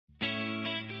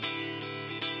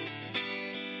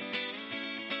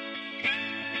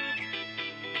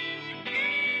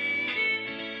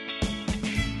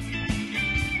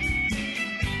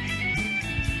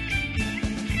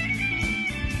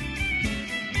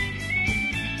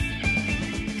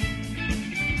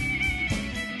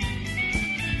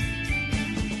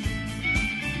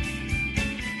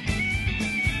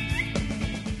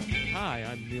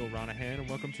Ronaghan, and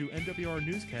welcome to NWR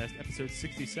Newscast, episode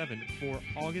 67 for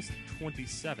August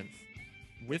 27th.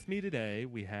 With me today,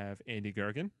 we have Andy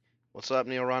Goergen. What's up,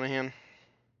 Neal Ronaghan?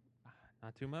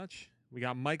 Not too much. We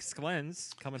got Mike Sklens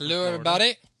coming from Hello, Florida.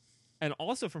 everybody. And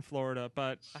also from Florida,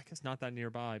 but I guess not that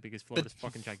nearby because Florida's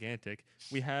fucking gigantic.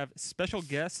 We have special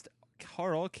guest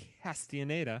Carl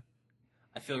Castaneda.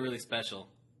 I feel really special.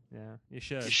 Yeah, you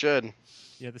should. You should.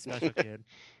 You're the special kid.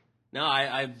 No,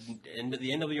 and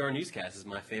the NWR Newscast is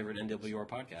my favorite NWR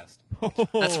podcast.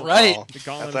 That's right. The gauntlet That's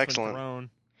has been excellent. thrown.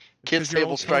 Kids Because your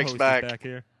Table old strikes co-host is back.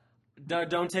 here.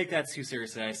 Don't take that too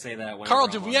seriously. I say that when Carl,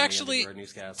 I'm did on we the actually NWR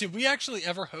Newscast. did we actually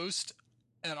ever host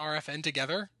an RFN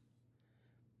together?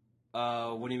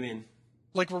 What do you mean?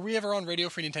 Like, were we ever on Radio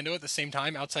Free Nintendo at the same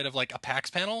time outside of like a PAX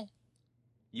panel?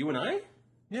 You and I?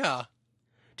 Yeah.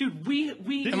 Dude, we Am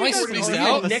I recorded spaced audio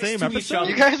out? The next same to each episode?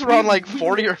 other. You guys were on like We-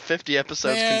 40 or 50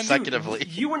 episodes Man, consecutively.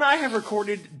 You and I have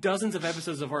recorded dozens of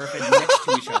episodes of RFN next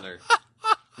to each other.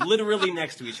 Literally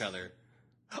next to each other.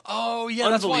 Oh yeah,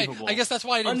 that's why. Unbelievable. I guess that's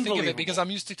why I didn't think of it, Unbelievable. because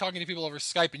I'm used to talking to people over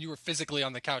Skype and you were physically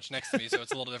on the couch next to me, so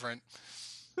it's a little different.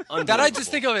 Unbelievable. That I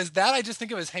just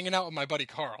think of as hanging out with my buddy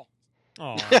Carl.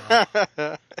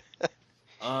 Aw.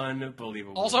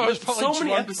 Unbelievable. Also, I was probably so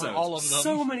many drunk for episodes. all of them.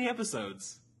 So many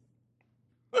episodes.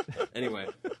 Anyway.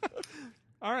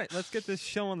 All right, let's get this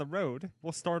show on the road.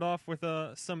 We'll start off with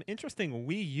some interesting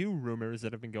Wii U rumors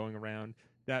that have been going around.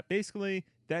 That basically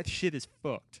that shit is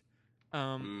fucked.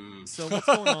 So what's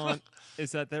going on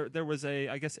is that there was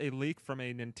I guess a leak from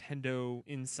a Nintendo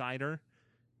insider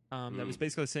that was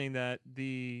basically saying that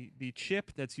the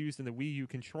chip that's used in the Wii U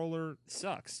controller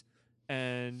sucks,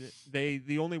 and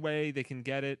the only way they can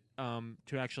get it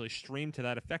to actually stream to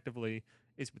that effectively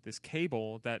is with this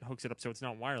cable that hooks it up so it's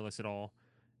not wireless at all,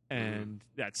 and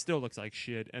that still looks like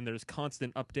shit. And there's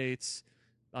constant updates.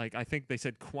 Like, I think they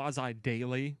said quasi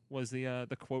daily was the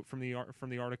quote from the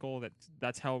article.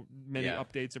 That's how many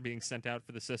updates are being sent out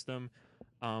for the system.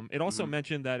 It also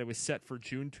mentioned that it was set for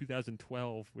June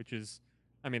 2012, which is,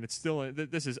 I mean, it's still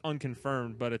this is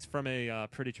unconfirmed, but it's from a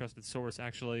pretty trusted source.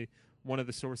 Actually, one of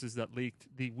the sources that leaked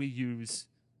the Wii U's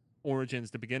origins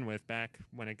to begin with, back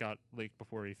when it got leaked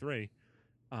before E3.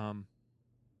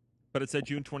 But it said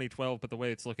June 2012, but the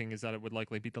way it's looking is that it would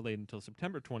likely be delayed until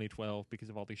September 2012 because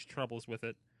of all these troubles with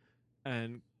it.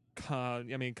 And, I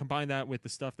mean, combine that with the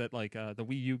stuff that, like, the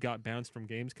Wii U got bounced from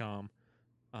Gamescom,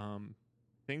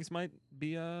 things might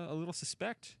be a little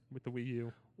suspect with the Wii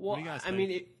U. Well, What do you guys I think?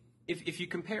 mean, if you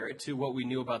compare it to what we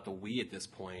knew about the Wii at this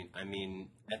point, I mean,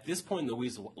 at this point in the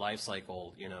Wii's life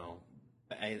cycle, you know,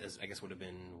 I guess would have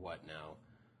been, what now?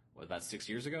 What, about 6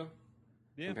 years ago?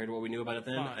 Yeah. Compared to what we knew about it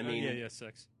then? I mean, yeah,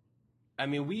 6. I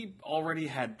mean, we already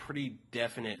had pretty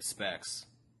definite specs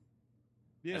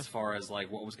Yeah. as far as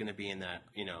like what was going to be in that,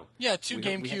 you know. Yeah, two We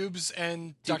had- GameCubes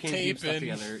and two duct GameCube tape stuff and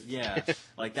together. Yeah,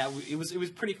 like that. It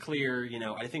was pretty clear, you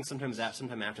know. I think sometime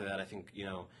after that, I think, you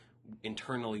know,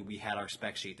 internally we had our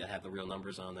spec sheet that had the real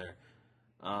numbers on there.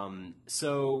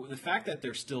 So the fact that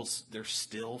they're still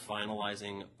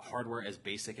finalizing hardware as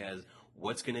basic as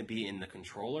what's going to be in the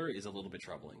controller is a little bit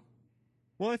troubling.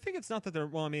 Well, I think it's not that they're.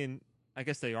 Well, I mean, I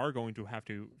guess they are going to have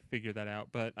to figure that out,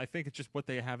 but I think it's just what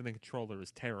they have in the controller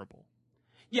is terrible.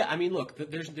 Yeah, I mean, look,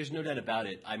 there's no doubt about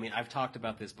it. I mean, I've talked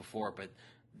about this before, but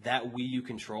that Wii U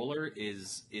controller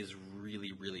is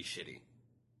really, really shitty.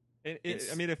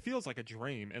 I mean, it feels like a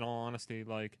dream, in all honesty.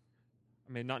 Like,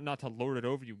 I mean, not to lord it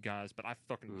over you guys, but I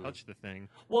fucking touched the thing.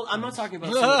 Well, I'm not talking about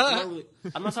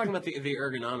I'm not talking about the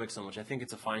ergonomics so much. I think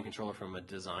it's a fine controller from a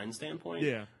design standpoint.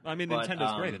 Yeah, I mean, But,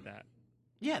 Nintendo's great at that.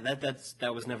 Yeah,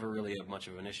 that was never really much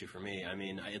of an issue for me. I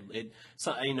mean,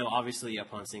 you know, obviously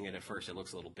upon seeing it at first, it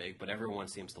looks a little big, but everyone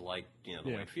seems to like, you know, the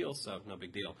way it feels, so no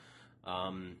big deal.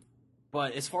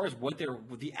 But as far as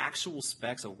the actual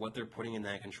specs of what they're putting in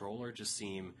that controller just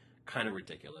seem kind of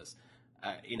ridiculous.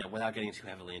 You know, without getting too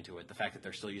heavily into it, the fact that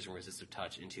they're still using resistive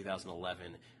touch in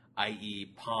 2011, i.e.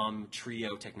 Palm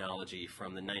Trio technology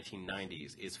from the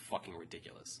 1990s, is fucking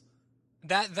ridiculous.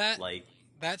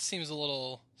 That seems a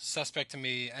little suspect to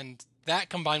me, and that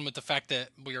combined with the fact that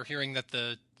we are hearing that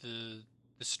the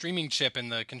streaming chip in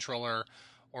the controller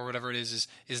or whatever it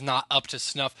is not up to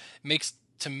snuff makes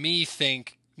me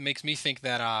think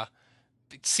that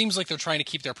it seems like they're trying to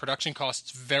keep their production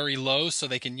costs very low so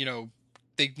they can, you know,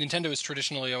 Nintendo has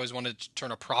traditionally always wanted to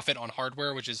turn a profit on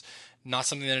hardware, which is not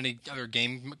something that any other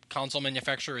game console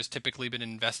manufacturer has typically been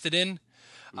invested in.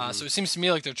 So it seems to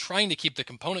me like they're trying to keep the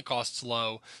component costs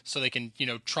low so they can, you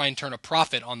know, try and turn a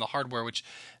profit on the hardware, which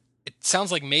it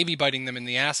sounds like maybe biting them in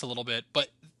the ass a little bit. But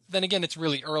then again, it's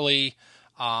really early.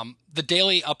 The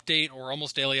daily update or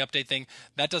almost daily update thing,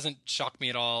 that doesn't shock me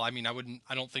at all. I mean,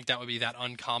 I don't think that would be that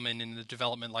uncommon in the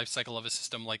development life cycle of a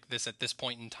system like this at this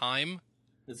point in time.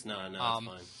 It's not. No, it's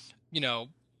fine. You know,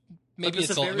 But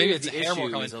maybe it's a hair more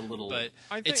common, is a little. but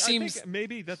I it seems think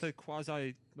maybe that the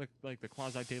quasi the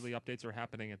quasi daily updates are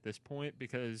happening at this point,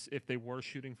 because if they were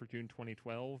shooting for June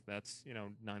 2012, that's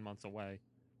 9 months away.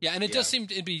 yeah, and it does seem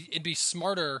it'd be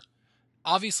smarter.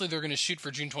 Obviously, they're going to shoot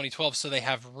for June 2012, so they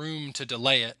have room to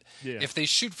delay it. Yeah. If they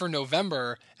shoot for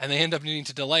November and they end up needing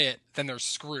to delay it, then they're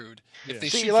screwed. Yeah. If they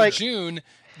See, shoot like- for June,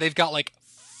 they've got like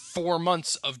 4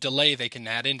 months of delay they can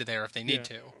add into there if they need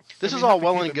to. This I is mean, all you have to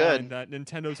well keep and in good. mind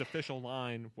that Nintendo's official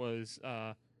line was,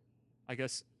 I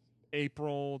guess,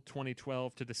 April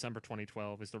 2012 to December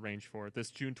 2012 is the range for it. This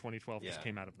June 2012 just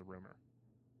came out of the rumor.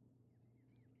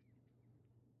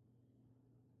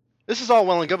 This is all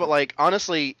well and good, but like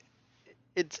honestly,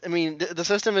 I mean, the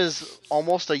system is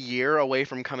almost a year away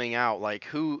from coming out. Like,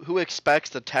 who expects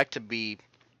the tech to be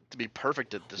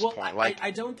perfect at this point?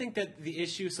 I don't think that the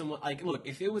issue somewhat like look,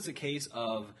 if it was a case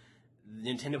of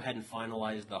Nintendo hadn't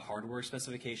finalized the hardware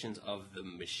specifications of the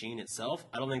machine itself,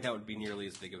 I don't think that would be nearly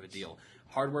as big of a deal.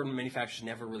 Hardware manufacturers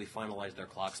never really finalize their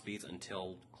clock speeds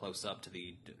until close up to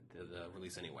the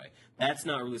release anyway. That's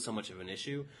not really so much of an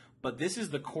issue, but this is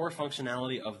the core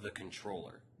functionality of the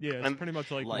controller. Yeah, it's pretty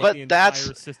much like but what the entire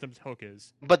that's- system's hook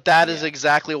is. But that is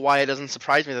exactly why it doesn't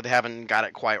surprise me that they haven't got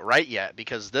it quite right yet.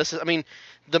 Because this is, I mean,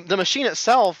 the machine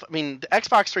itself. I mean, the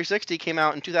Xbox 360 came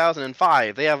out in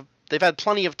 2005. They've had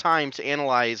plenty of time to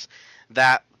analyze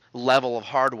that level of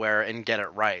hardware and get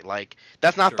it right. Like,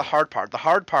 that's not the hard part. The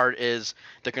hard part is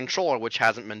the controller, which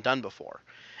hasn't been done before.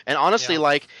 And honestly,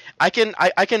 like, I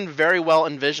can very well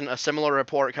envision a similar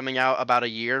report coming out about a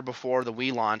year before the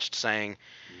Wii launched saying,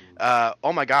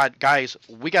 oh my God, guys,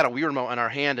 we got a Wii remote in our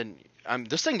hand, and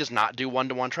this thing does not do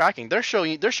one-to-one tracking. They're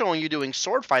showing you doing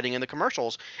sword fighting in the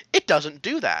commercials. It doesn't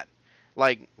do that.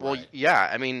 Like, well, yeah,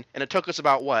 I mean, and it took us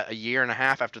about, a year and a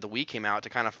half after the Wii came out to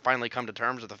kind of finally come to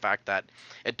terms with the fact that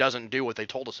it doesn't do what they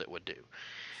told us it would do.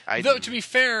 Though, to be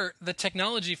fair, the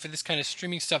technology for this kind of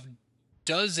streaming stuff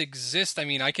does exist. I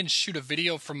mean, I can shoot a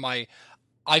video from my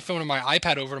iPhone or my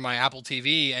iPad over to my Apple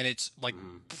TV, and it's, like,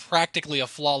 practically a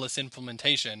flawless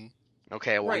implementation.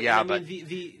 Okay, well, right, yeah, I but... mean,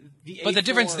 the But the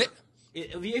difference... the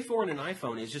A4 on an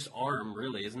iPhone is just ARM,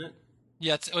 really, isn't it?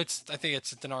 Yeah, I think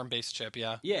it's an ARM-based chip,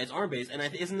 yeah. Yeah, it's ARM-based, and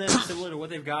isn't that similar to what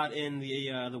they've got in the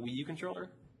Wii U controller?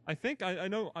 I think I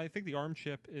think the ARM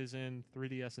chip is in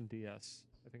 3DS and DS.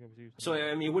 I think it was used. So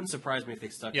I mean, it wouldn't surprise me if they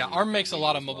stuck. Yeah, in ARM makes a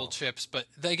lot of as mobile well. chips, but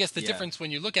I guess the difference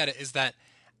when you look at it is that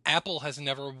Apple has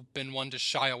never been one to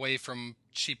shy away from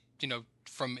cheap,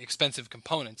 from expensive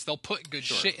components. They'll put good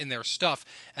shit in their stuff,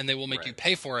 and they will make you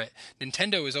pay for it.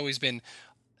 Nintendo has always been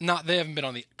they haven't been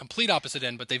on the complete opposite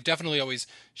end, but they've definitely always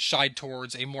shied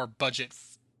towards a more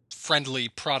budget-friendly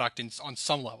product on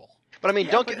some level. But I mean,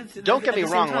 don't get me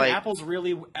wrong. Like, Apple's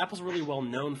really well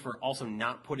known for also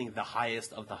not putting the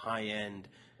highest of the high end,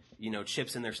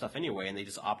 chips in their stuff anyway, and they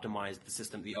just optimize the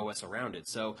system, the OS around it.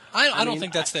 So I don't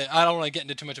think that's I don't want to get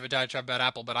into too much of a diatribe about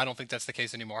Apple, but I don't think that's the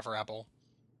case anymore for Apple.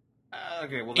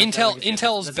 Okay, well,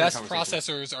 Intel's that's best a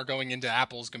conversation. processors are going into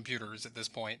Apple's computers at this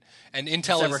point, and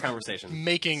Intel is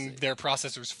making their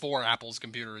processors for Apple's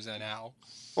computers now.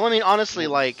 well, I mean, honestly,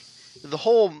 like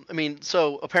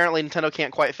so apparently Nintendo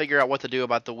can't quite figure out what to do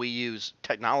about the Wii U's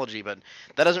technology, but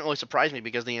that doesn't really surprise me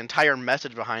because the entire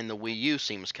message behind the Wii U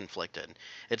seems conflicted.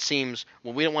 It seems,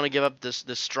 well, we don't want to give up this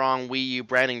strong Wii U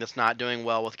branding that's not doing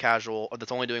well with casual, or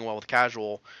that's only doing well with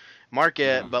casual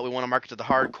market, but we want to market to the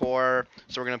hardcore,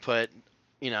 so we're going to put,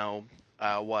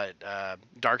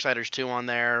 Darksiders 2 on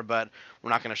there, but we're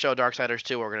not going to show Darksiders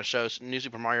 2, we're going to show New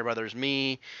Super Mario Brothers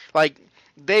Me. Like,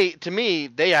 they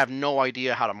have no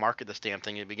idea how to market this damn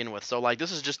thing to begin with, so, like,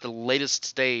 this is just the latest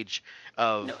stage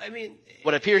of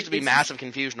what appears to be massive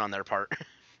confusion on their part.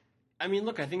 I mean,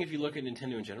 look, I think if you look at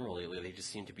Nintendo in general lately, they just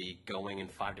seem to be going in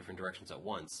 5 different directions at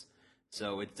once,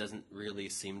 so it doesn't really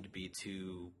seem to be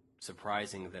too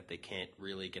surprising that they can't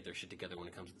really get their shit together when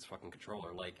it comes to this fucking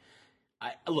controller. Like,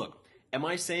 look, am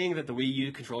I saying that the Wii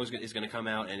U controller is going to come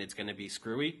out and it's going to be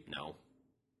screwy? No.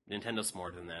 Nintendo's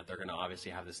smarter than that. They're going to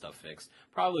obviously have this stuff fixed.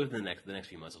 Probably within the next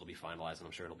few months it'll be finalized, and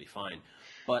I'm sure it'll be fine.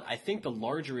 But I think the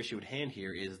larger issue at hand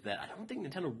here is that I don't think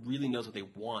Nintendo really knows what they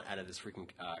want out of this freaking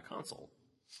console.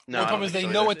 No, the problem is they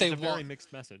know what they It's a very want,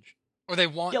 mixed message. or they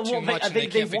want too much, and they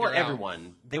can't they figure want it out.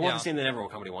 everyone. They want the same that every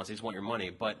company wants. They just want your money.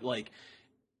 But like,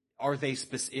 are they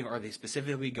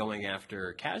specifically going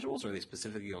after casuals? Or are they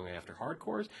specifically going after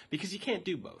hardcores? Because you can't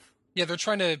do both. Yeah, they're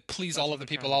trying to please all of the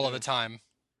people all of the time.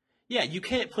 Yeah, you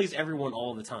can't please everyone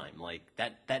all the time. Like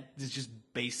that is just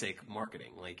basic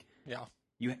marketing. Like Yeah.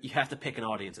 you have to pick an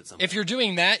audience at some point. If you're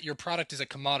doing that, your product is a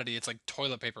commodity. It's like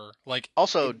toilet paper. Like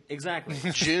Also, exactly.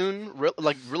 June,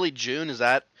 really June, is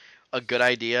that a good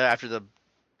idea after the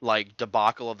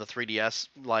debacle of the 3DS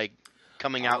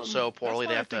coming out so poorly?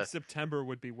 They I have think to September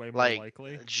would be way more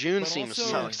likely. June But seems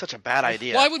also- like such a bad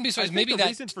idea. well, I wouldn't be I surprised. think Maybe the that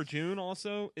reason for June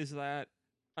also is that,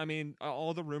 I mean,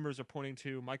 all the rumors are pointing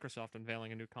to Microsoft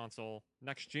unveiling a new console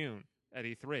next June at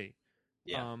E3.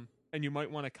 Yeah. And you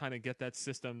might want to kind of get that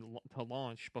system to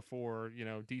launch before,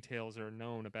 details are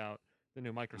known about the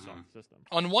new Microsoft system.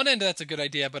 on one end that's a good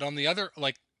idea, but on the other,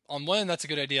 on one end that's a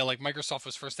good idea. Like Microsoft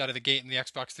was first out of the gate, and the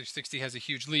Xbox 360 has a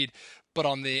huge lead. But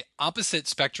on the opposite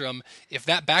spectrum, if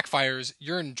that backfires,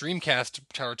 you're in Dreamcast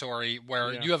territory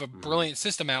where you have a brilliant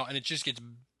system out, and it just gets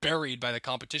buried by the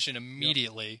competition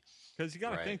immediately. Because you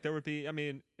got to think there would be, I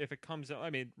mean, if it comes out,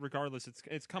 I mean, regardless,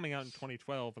 it's coming out in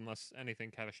 2012 unless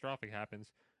anything catastrophic happens.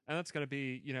 And that's going to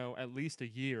be, at least a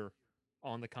year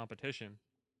on the competition.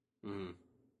 Mm-hmm.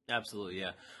 Absolutely,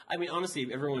 yeah. I mean, honestly,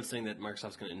 everyone's saying that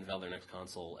Microsoft's going to unveil their next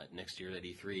console next year at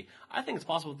E3. I think it's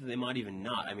possible that they might even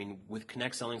not. I mean, with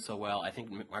Kinect selling so well, I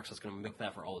think Microsoft's going to milk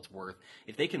that for all it's worth.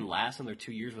 If they can last another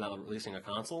 2 years without releasing a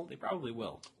console, they probably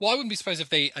will. Well, I wouldn't be surprised if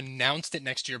they announced it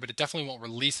next year, but it definitely won't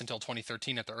release until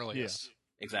 2013 at the earliest. Yeah.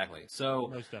 Exactly. So,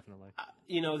 most definitely.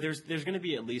 There's going to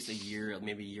be at least a year,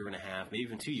 maybe a year and a half, maybe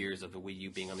even 2 years of the Wii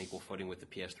U being on equal footing with the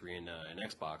PS3 and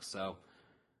Xbox. So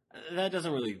that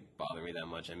doesn't really bother me that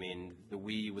much. I mean, the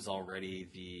Wii was already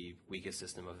the weakest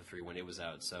system of the three when it was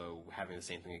out, so having the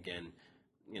same thing again,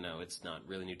 it's not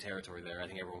really new territory there. I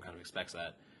think everyone kind of expects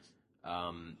that.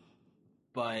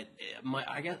 But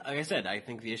I guess, like I said, I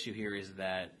think the issue here is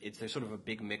that there's sort of a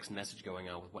big mixed message going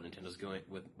on with what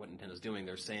Nintendo's doing.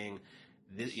 They're saying,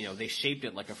 they shaped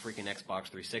it like a freaking Xbox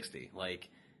 360. Like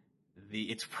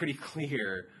it's pretty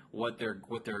clear what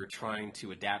they're trying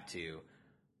to adapt to,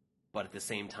 but at the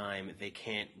same time they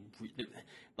can't.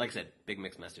 Like I said, big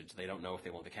mixed message. They don't know if they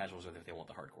want the casuals or if they want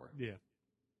the hardcore. Yeah.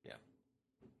 Yeah.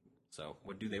 So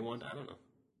what do they want? I don't know.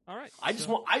 All right. I just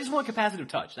want capacitive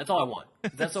touch. That's all I want.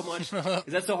 Is that so much?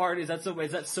 Is that so hard? Is that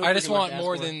so? I just want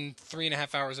more than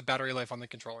 3.5 hours of battery life on the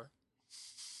controller.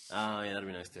 Yeah, that'd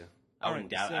be nice too. I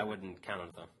wouldn't count on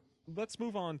it though. Let's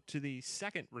move on to the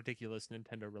second ridiculous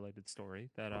Nintendo-related story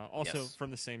that also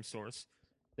from the same source.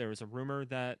 There is a rumor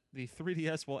that the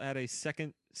 3DS will add a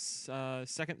second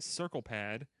circle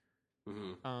pad,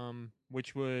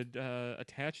 which would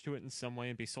attach to it in some way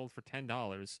and be sold for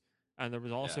 $10. And there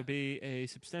would also be a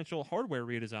substantial hardware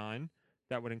redesign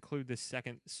that would include this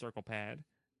second circle pad,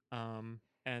 and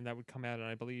that would come out in,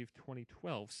 I believe,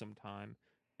 2012 sometime.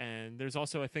 And there's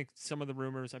also, I think, some of the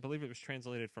rumors, I believe it was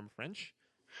translated from French,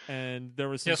 and there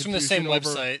was some from the same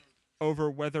website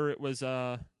over whether it was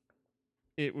the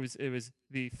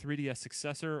 3DS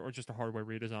successor or just a hardware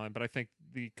redesign. But I think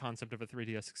the concept of a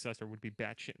 3DS successor would be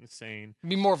batshit insane. It'd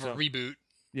be more of a reboot.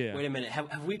 Yeah. Wait a minute.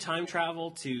 Have we time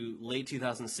traveled to late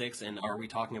 2006, and are we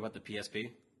talking about the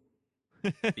PSP?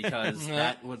 Because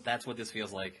that's what this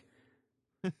feels like.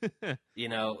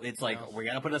 It's like we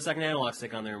got to put a second analog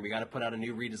stick on there, and we got to put out a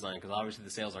new redesign because obviously the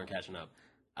sales aren't catching up.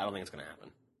 I don't think it's going to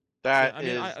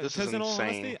happen. This is insane. In all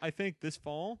honesty, I think this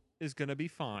fall is going to be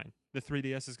fine. The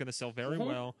 3DS is going to sell very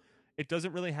well. It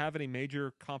doesn't really have any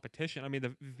major competition. I mean,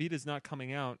 the Vita's not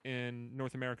coming out in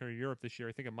North America or Europe this year.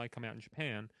 I think it might come out in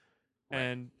Japan. Right.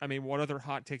 And, I mean, what other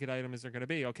hot ticket item is there going to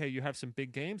be? Okay, you have some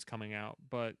big games coming out,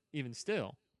 but even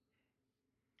still.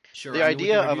 Sure. The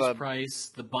idea of a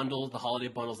price, the holiday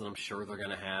bundles that I'm sure they're going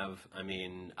to have. I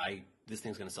mean, this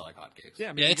thing's going to sell like hotcakes. Yeah,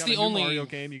 I mean, it's the only Mario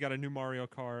game. You got a new Mario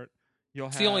Kart.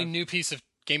 It's the only new piece of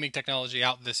gaming technology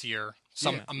out this year.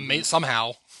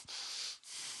 Somehow.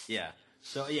 Yeah.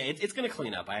 So yeah, it's going to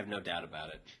clean up. I have no doubt about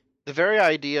it. The very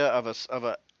idea of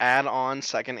a add-on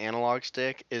second analog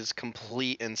stick is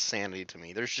complete insanity to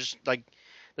me. There's just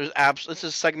it's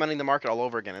just segmenting the market all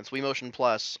over again. It's Wii Motion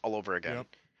Plus all over again. Yep.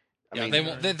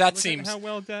 That seems how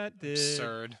well that did.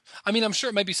 Absurd. I mean, I'm sure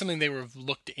it might be something they were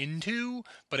looked into,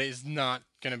 but it is not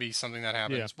going to be something that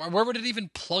happens. Yeah. Where would it even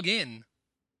plug in?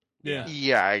 Yeah.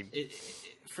 Yeah.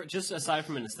 Just aside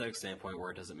from an aesthetic standpoint,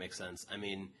 where does it make sense? I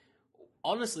mean,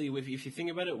 honestly, if you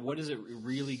think about it, what is it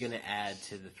really going to add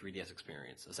to the 3DS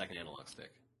experience? A second analog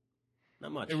stick?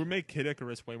 Not much. It would make Kid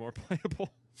Icarus way more playable.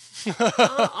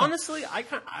 Honestly,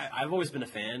 I've always been a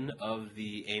fan of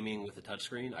the aiming with the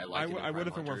touchscreen. I would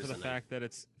if it weren't for the fact that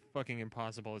it's fucking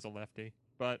impossible as a lefty.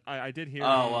 But I did hear.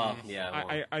 Oh well, yeah.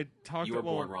 Well, I talked. You were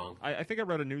born wrong. I think I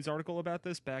wrote a news article about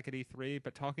this back at E3.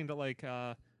 But talking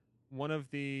to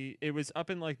it was up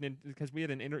in like because we had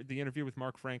the interview with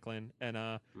Mark Franklin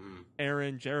and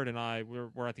Aaron, Jared, and I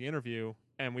were at the interview,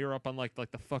 and we were up on like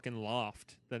the fucking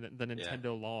loft, the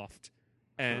Nintendo loft,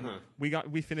 and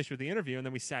we finished with the interview, and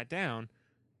then we sat down,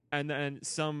 and then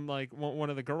some like one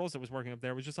of the girls that was working up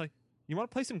there was just like, "You want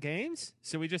to play some games?"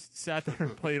 So we just sat there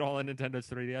and played all of Nintendo's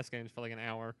 3DS games for like an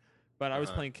hour. But I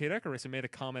was playing Kid Icarus and made a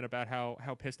comment about how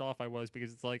pissed off I was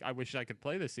because it's like I wish I could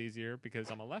play this easier because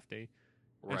I'm a lefty.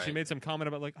 And she made some comment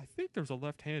about like, I think there's a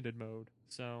left-handed mode.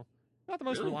 So not the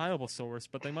most reliable source,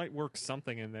 but they might work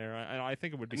something in there. I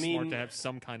think it would be smart to have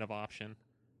some kind of option.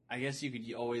 I guess you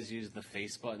could always use the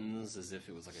face buttons as if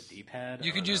it was like a D-pad.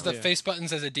 You could use the face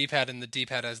buttons as a D-pad and the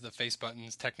D-pad as the face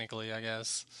buttons, technically, I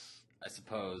guess. I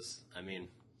suppose. I mean,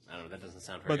 I don't know. That doesn't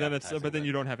sound very but then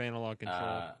you don't have analog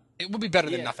control. It would be better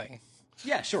than nothing.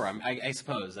 Yeah, sure. I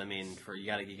suppose. I mean, you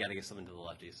gotta give something to the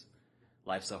lefties.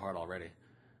 Life's so hard already.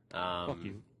 Fuck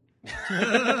you. But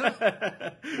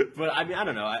I mean, I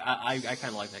don't know. I kind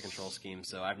of like that control scheme,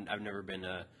 so I've never been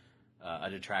a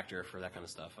detractor for that kind of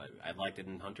stuff. I liked it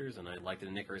in Hunters, and I liked it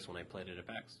in Icarus when I played it at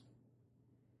PAX.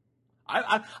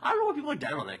 I don't know why people are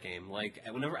down on that game. Like,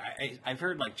 whenever I've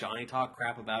heard like Johnny talk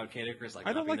crap about Kid Icarus, like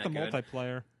I don't like the good.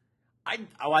 multiplayer. I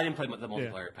didn't play the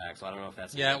multiplayer at PAX, so I don't know if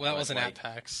that's that wasn't at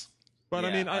PAX. But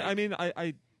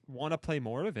I want to play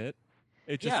more of it.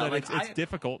 It's just that it's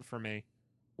difficult for me.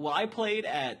 Well, I played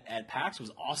at PAX. It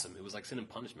was awesome. It was like Sin and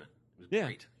Punishment. It was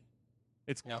great.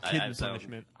 It's Kid and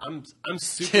Punishment. I'm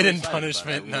super Kid and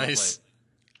Punishment, nice.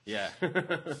 Yeah.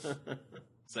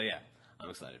 So yeah, I'm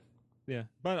excited. Yeah,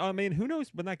 but I mean, who knows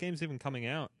when that game's even coming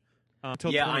out?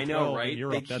 Until I know, right? In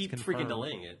Europe, they keep freaking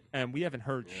delaying it, and we haven't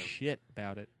heard shit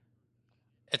about it.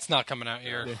 It's not coming out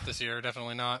here this year.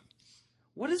 Definitely not.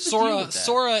 What is the deal with that?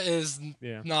 Sora is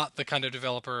not the kind of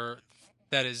developer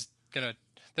that is gonna.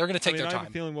 They're gonna take their time. I have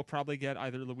a feeling we'll probably get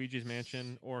either Luigi's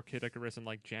Mansion or Kid Icarus in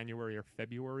like January or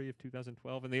February of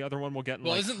 2012, and the other one we'll get.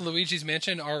 Isn't Luigi's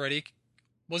Mansion already?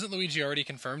 Wasn't Luigi already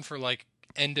confirmed for like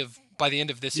by the end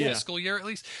of this fiscal year at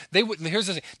least? Here's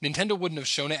the thing: Nintendo wouldn't have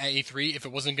shown it at E3 if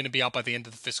it wasn't going to be out by the end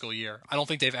of the fiscal year. I don't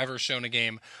think they've ever shown a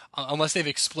game unless they've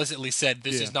explicitly said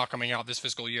this is not coming out this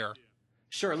fiscal year.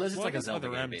 Sure, unless it's like a Zelda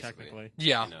game, basically. Technically.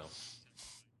 Yeah. You know.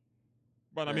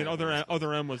 But I mean,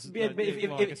 Other M was. I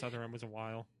guess Other M was a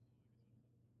while.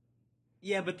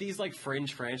 Yeah, but these like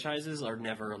fringe franchises are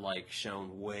never like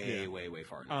shown way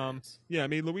far in advance. Yeah, I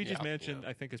mean, Luigi's Mansion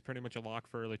I think is pretty much a lock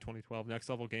for early 2012. Next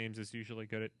Level Games is usually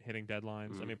good at hitting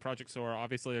deadlines. I mean, Project Sora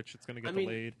obviously it's going to get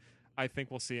delayed. I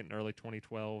think we'll see it in early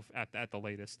 2012 at the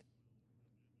latest.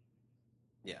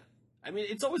 Yeah, I mean,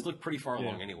 it's always looked pretty far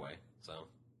along anyway. So.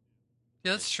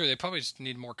 Yeah, that's true. They probably just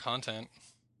need more content.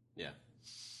 Yeah.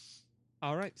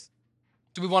 All right.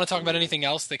 Do we want to talk about anything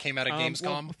else that came out of Gamescom?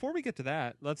 Well, before we get to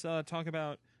that, let's talk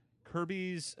about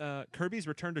Kirby's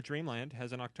Return to Dreamland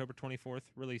has an October 24th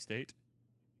release date.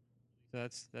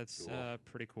 That's cool.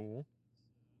 Pretty cool.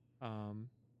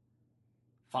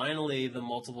 Finally, the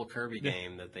multiple Kirby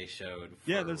game that they showed.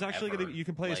 There's actually you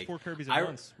can play as 4 Kirbys at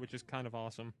once, which is kind of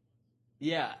awesome.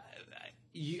 Yeah.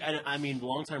 I mean,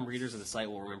 longtime readers of the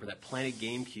site will remember that Planet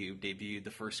GameCube debuted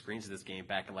the first screens of this game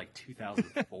back in like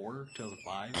 2004,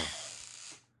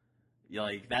 2005.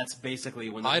 Like that's basically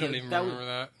when I don't even remember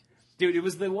that. Dude, it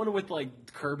was the one with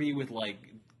like Kirby with like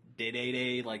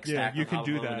Day like stacked you can on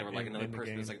do top of that. And there were like another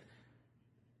person. It was like,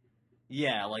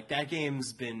 like that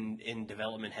game's been in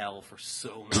development hell for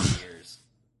so many years.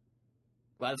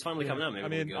 Well, it's finally coming out. Maybe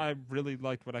I mean, I really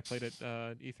liked what I played at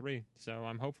E3, so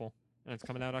I'm hopeful. And it's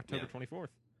coming out October 24th.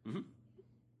 Mm-hmm.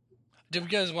 Did you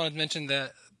guys want to mention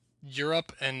that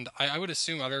Europe and I would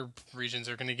assume other regions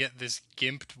are going to get this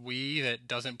gimped Wii that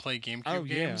doesn't play GameCube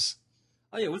games?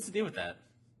 Oh yeah, what's the deal with that?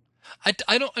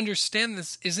 I don't understand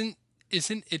this. Isn't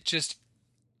it just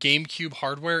GameCube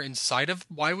hardware inside of?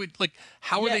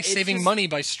 How are they saving money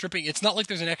by stripping? It's not like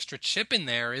there's an extra chip in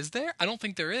there, is there? I don't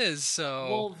think there is. So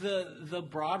well, the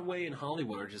Broadway in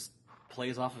Hollywood are just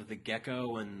plays off of the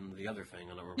Gecko and the other thing.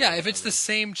 I don't remember. Yeah, if it's the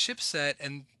same chipset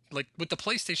and like with the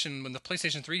PlayStation, when the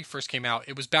PlayStation 3 first came out,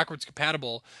 it was backwards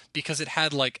compatible because it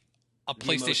had like a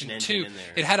PlayStation 2.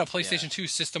 It had a PlayStation 2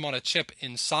 system on a chip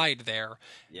inside there.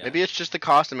 Yeah. Maybe it's just the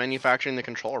cost of manufacturing the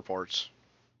controller ports.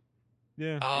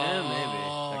 Yeah.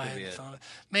 Oh, maybe. That could be it.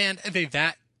 Man, are they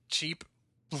that cheap?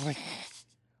 Like,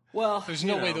 well, there's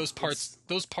no way those parts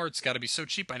got to be so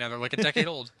cheap by now. They're like a decade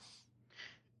old.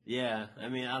 Yeah, I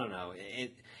mean, I don't know.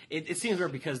 It seems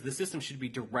weird because the system should be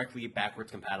directly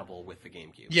backwards compatible with the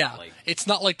GameCube. Yeah, it's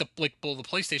not like the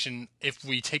PlayStation. If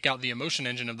we take out the emotion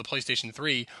engine of the PlayStation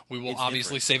 3, we will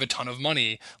obviously save a ton of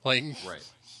money. Like, right.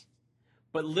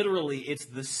 But literally, it's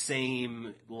the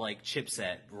same like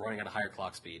chipset running at a higher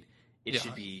clock speed. It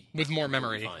should be with more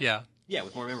memory. fine. Yeah. Yeah,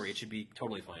 with more memory, it should be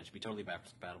totally fine. It should be totally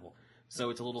backwards compatible. So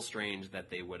it's a little strange that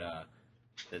they would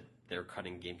that they're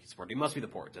cutting GameCube support. It must be the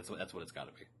port. That's what it's got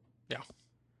to be. Yeah.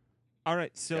 All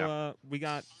right, so we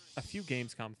got a few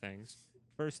Gamescom things.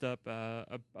 First up,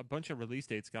 a bunch of release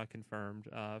dates got confirmed.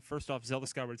 First off, Zelda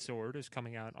Skyward Sword is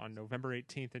coming out on November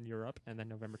 18th in Europe, and then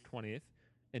November 20th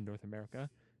in North America.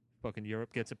 Fucking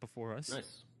Europe gets it before us.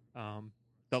 Nice.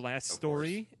 The Last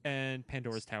Story and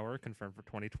Pandora's Tower confirmed for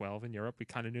 2012 in Europe. We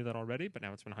kind of knew that already, but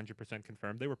now it's 100%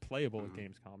 confirmed. They were playable at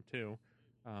Gamescom too.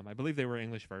 I believe they were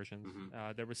English versions.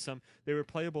 They were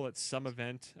playable at some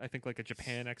event, I think like a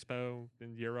Japan Expo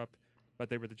in Europe, but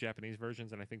they were the Japanese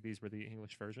versions, and I think these were the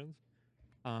English versions.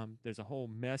 There's a whole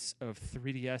mess of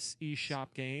 3DS eShop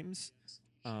games.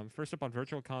 First up on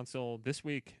Virtual Console, this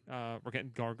week we're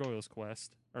getting Gargoyle's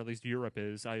Quest, or at least Europe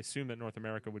is. I assume that North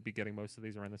America would be getting most of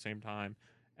these around the same time,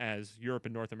 as Europe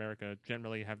and North America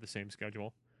generally have the same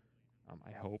schedule.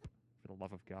 I hope, for the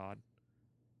love of God.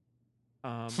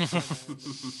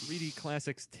 3D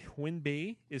Classics Twin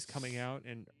Bee is coming out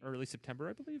in early September,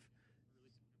 I believe.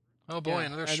 Oh boy,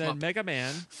 another and shmup. then Mega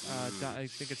Man, I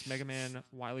think it's Mega Man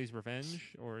Wily's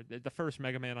Revenge, or the first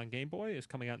Mega Man on Game Boy is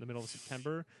coming out in the middle of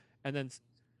September. And then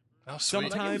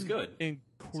sometime in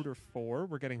Q4,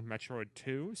 we're getting Metroid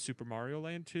 2, Super Mario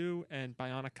Land 2, and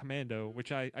Bionic Commando,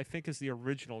 which I think is the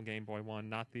original Game Boy one,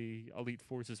 not the Elite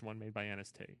Forces one made by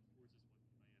NST.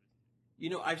 You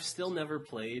know, I've still never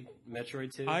played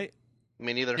Metroid 2.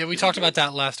 Me neither. Yeah, we talked about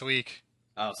that last week.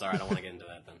 Oh, sorry, I don't want to get into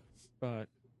that then. But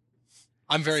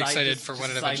I'm very excited for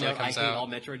when it eventually comes out. I hate all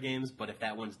Metroid games, but if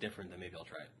that one's different, then maybe I'll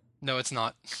try it. No, it's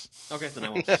not. Okay, then I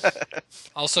won't.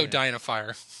 Also, die in a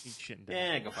fire. Eat shit and die.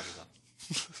 Yeah, go fuck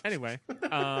yourself. Anyway,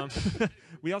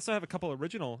 we also have a couple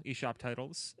original eShop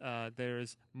titles.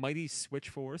 There's Mighty Switch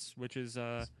Force, which is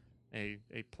a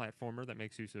platformer that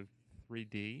makes use of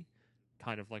 3D,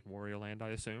 kind of like Wario Land, I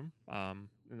assume. And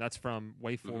that's from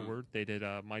Way Forward. They did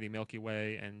Mighty Milky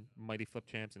Way and Mighty Flip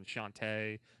Champs and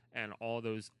Shantae and all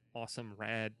those awesome,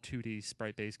 rad 2D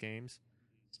sprite-based games.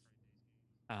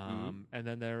 And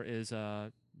then there is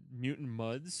Mutant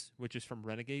Muds, which is from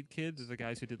Renegade Kid. They're the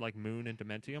guys who did like Moon and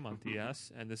Dementium on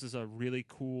DS. And this is a really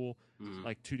cool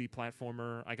like 2D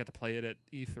platformer. I got to play it at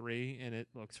E3, and it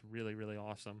looks really, really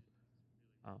awesome.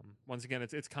 Once again,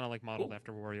 it's kind of like modeled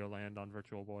after Wario Land on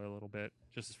Virtual Boy a little bit,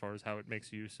 just as far as how it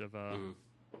makes use of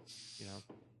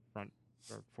front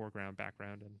or foreground,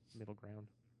 background, and middle ground.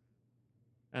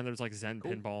 And there's like Zen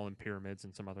Pinball and Pyramids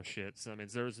and some other shit. So I mean,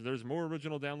 there's more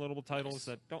original downloadable titles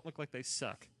that don't look like they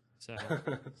suck. So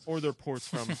or they're ports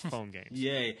from phone games.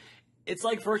 Yay! It's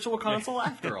like Virtual Console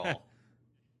after all.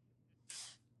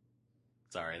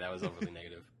 Sorry, that was overly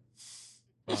negative.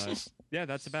 Yeah,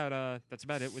 that's about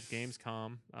it with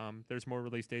Gamescom. There's more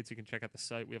release dates. You can check out the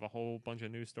site. We have a whole bunch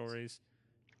of news stories,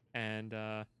 and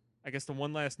I guess the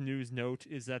one last news note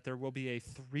is that there will be a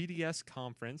 3DS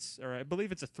conference, or I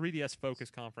believe it's a 3DS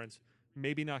focus conference,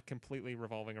 maybe not completely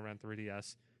revolving around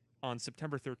 3DS, on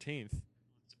September 13th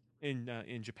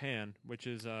in Japan, which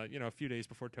is a few days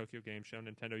before Tokyo Game Show.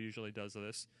 Nintendo usually does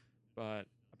this, but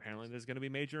apparently there's going to be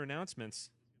major announcements.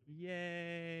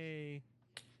 Yay!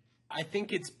 I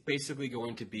think it's basically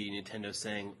going to be Nintendo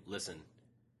saying, listen,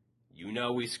 you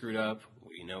know we screwed up.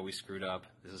 We know we screwed up.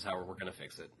 This is how we're going to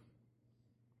fix it.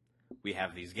 We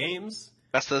have these games.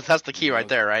 That's the key right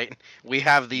there, right? We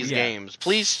have these games.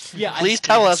 Please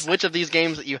tell us which of these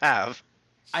games that you have.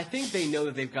 I think they know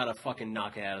that they've got to fucking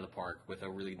knock it out of the park with a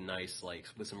really nice,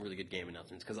 with some really good game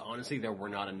announcements. Because honestly, there were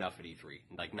not enough at E3.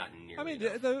 Like, not nearly I mean,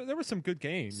 enough. there were some good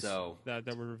games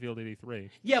that were revealed at E3.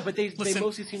 Yeah, but they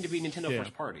mostly seem to be Nintendo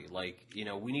first party. Like,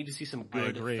 we need to see some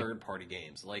good third-party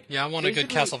games. Like, yeah, I want a good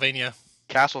Castlevania.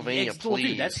 Castlevania, please.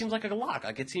 Dude, that seems like a lock.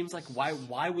 Like, it seems like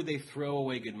why would they throw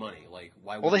away good money? Like,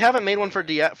 why? Well, they haven't made one for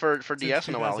DS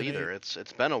in a while either.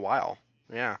 It's been a while.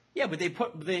 Yeah. Yeah, but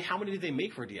how many did they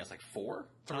make for DS? Like 4?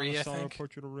 3, I think.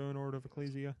 Portrait of Ruin, Order of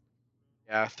Ecclesia.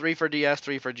 Yeah, 3 for DS,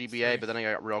 3 for GBA, but then it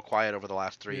got real quiet over the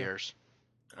last 3 years.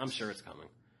 I'm sure it's coming.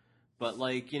 But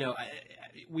like,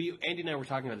 Andy and I were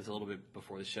talking about this a little bit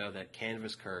before the show, that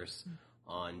Canvas Curse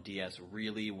on DS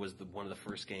really was one of the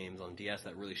first games on DS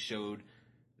that really showed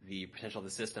the potential of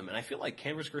the system, and I feel like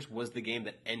Canvas Curse was the game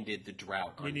that ended the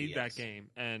drought on DS. We need that game,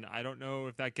 and I don't know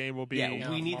if that game will be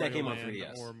we need that game on Land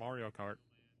 3DS. Or Mario Kart.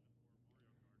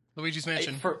 Luigi's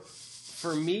Mansion.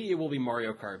 For me, it will be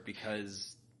Mario Kart,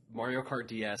 because Mario Kart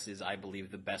DS is, I believe,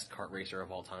 the best kart racer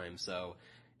of all time, so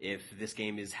if this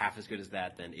game is half as good as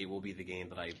that, then it will be the game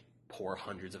that I pour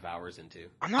hundreds of hours into.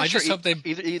 I'm not sure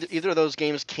either of those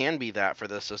games can be that for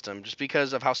this system, just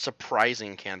because of how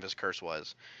surprising Canvas Curse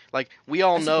was. Like we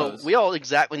all know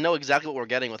exactly what we're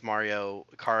getting with Mario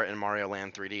Kart and Mario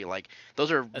Land 3D. Like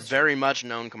those are very much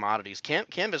known commodities.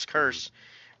 Canvas Curse,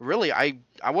 really, I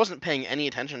wasn't paying any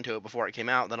attention to it before it came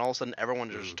out. Then all of a sudden, everyone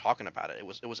was just talking about it. It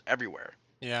was everywhere.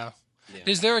 Yeah.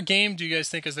 Is there a game? Do you guys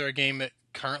think is there a game that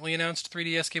currently announced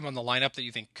 3DS game on the lineup that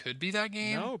you think could be that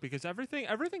game? No, because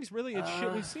everything's really it's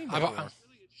shit we've seen before.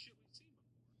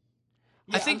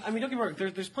 Yeah, I mean, don't get me wrong.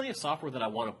 There's plenty of software that I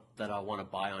want to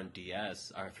buy on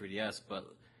DS or 3DS, but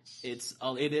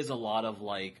it is a lot of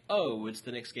like, oh, it's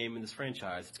the next game in this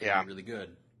franchise. It's gonna be really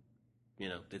good. You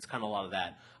know, it's kind of a lot of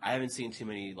that. I haven't seen too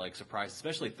many like surprises,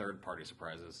 especially third-party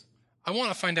surprises. I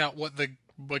want to find out what the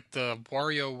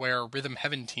WarioWare Rhythm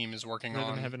Heaven team is working on.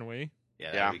 Rhythm Heaven Wii.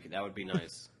 Yeah, that would be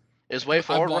nice. Is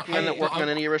WayForward working on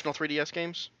any original 3DS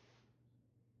games?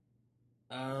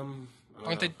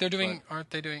 Aren't they doing?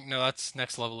 No, that's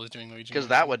Next Level is doing Luigi. Because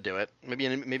that would do it. Maybe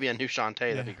a new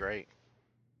Shantae. That'd be great.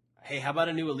 Hey, how about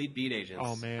a new Elite Beat Agents?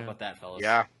 Oh man, how about that, fellas?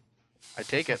 Yeah, I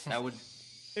take it. That would.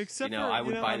 Except I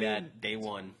would buy that day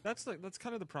one. That's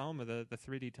kind of the problem with the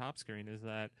 3D top screen is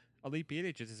that Elite Beat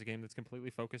Agents is a game that's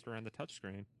completely focused around the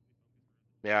touchscene.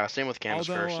 Yeah, same with Canvas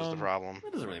Curse is the problem.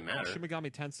 It doesn't really matter. Shin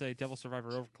Megami Tensei Devil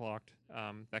Survivor Overclocked,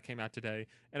 that came out today,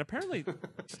 and apparently,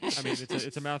 I mean,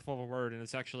 it's a mouthful of a word, and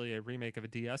it's actually a remake of a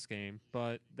DS game,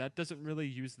 but that doesn't really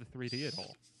use the 3D at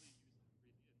all.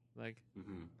 Like,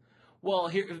 well,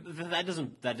 here that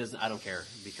doesn't. I don't care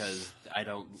because I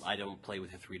don't play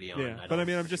with the 3D on. Yeah, but I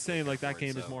mean, I'm just saying, like that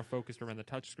game is more focused around the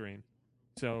touchscreen,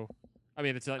 so. I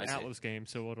mean, it's an Atlas game,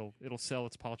 so it'll sell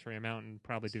its paltry amount and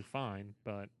probably do fine,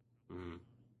 but.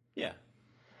 Yeah.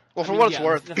 Well, for what it's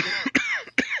worth,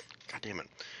 God damn it.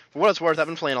 For what it's worth, I've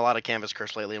been playing a lot of Canvas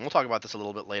Curse lately, and we'll talk about this a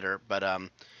little bit later. But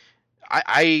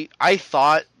I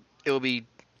thought it would be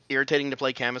irritating to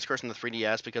play Canvas Curse on the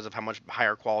 3DS because of how much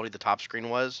higher quality the top screen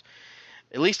was.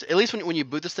 At least when you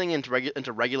boot this thing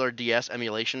into regular DS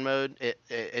emulation mode,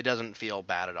 it doesn't feel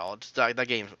bad at all. That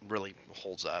game really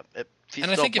holds up.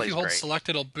 And I think if you hold select,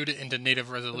 it'll boot it into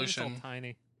native resolution. It's all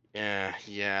tiny.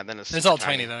 Yeah. Then it's all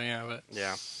tiny though. Yeah, but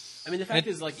yeah. I mean, the fact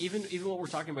is, like, even what we're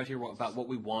talking about here about what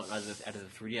we want out of the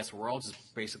 3DS, we're all just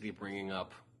basically bringing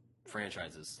up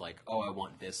franchises. Like, oh, I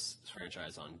want this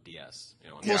franchise on DS.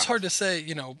 You know, it's hard to say.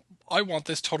 You know, I want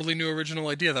this totally new original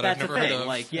idea that I've never heard of.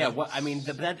 Like, yeah, I mean,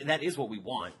 that is what we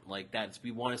want. Like, we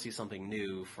want to see something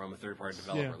new from a third-party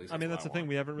developer. Yeah. At least I mean, that's the thing.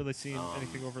 We haven't really seen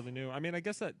anything overly new. I mean, I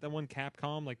guess that one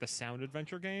Capcom, like the Sound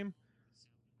Adventure game.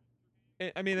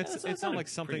 I mean, it's not like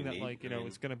something that like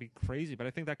it's going to be crazy, but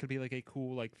I think that could be like a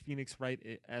cool like Phoenix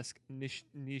Wright-esque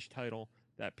niche title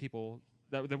that people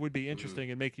that would be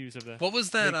interesting and make use of the. What was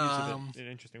that? In an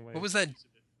interesting way. What was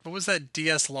that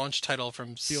DS launch title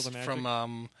from Feel the Magic?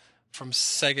 From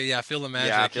Sega? Yeah, Feel the Magic.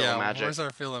 Yeah, Feel the Magic. Where's our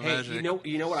Feel the Magic?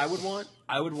 You know what I would want?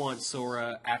 I would want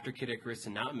Sora after Kid Icarus to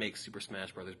not make Super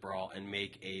Smash Bros. Brawl and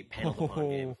make a panel-to-pon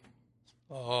game.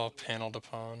 Oh,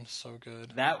 Panel-to-Pon, so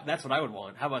good. That's what I would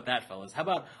want. How about that, fellas? How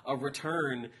about a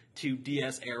return to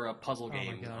DS era puzzle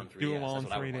games on 3DS? Do them all in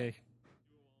 3D.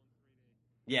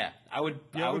 Yeah, I would.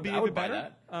 Yeah, I would even buy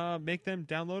better. that. Make them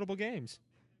downloadable games.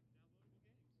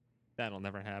 That'll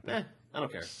never happen. I don't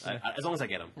care. As long as I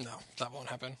get them. No, that won't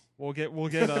happen. We'll get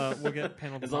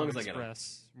Panel-to-Pon as long as I get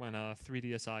Express when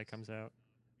 3DSi comes out.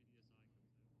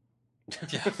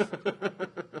 Yeah.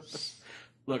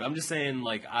 Look, I'm just saying,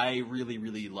 like, I really,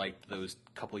 really liked those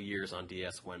couple years on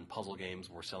DS when puzzle games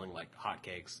were selling like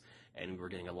hotcakes, and we were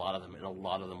getting a lot of them, and a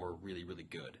lot of them were really, really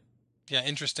good. Yeah,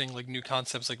 interesting, like new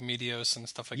concepts like Meteos and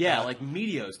stuff like that. Yeah, like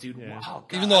Meteos, dude. Yeah. Wow.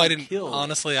 God, even though I didn't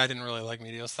really like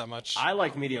Meteos that much. I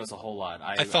like Meteos a whole lot.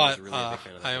 I was really a big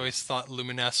fan of that. I always thought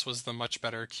Lumines was the much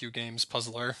better Q Games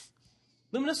puzzler.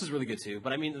 Lumines was really good too,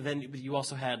 but I mean, then you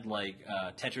also had like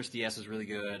Tetris DS was really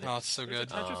good. Oh, it's so good.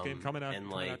 There's a Tetris game coming out and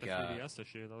to 3DS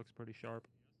this year. That looks pretty sharp.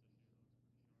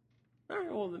 All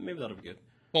right, well maybe that'll be good.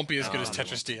 Won't be as good as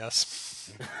Tetris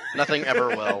DS. Nothing ever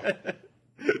will.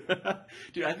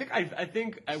 Dude, I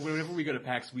think whenever we go to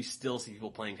PAX, we still see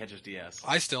people playing Tetris DS.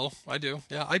 I do.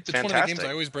 Yeah, it's one of the games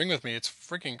I always bring with me. It's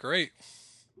freaking great.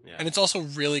 Yeah. And it's also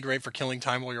really great for killing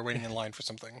time while you're waiting in line for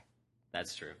something.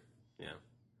 That's true. Yeah.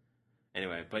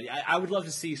 Anyway, but I would love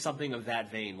to see something of that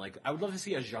vein. Like, I would love to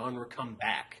see a genre come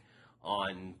back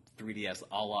on 3DS,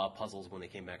 a la puzzles when they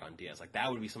came back on DS. Like, that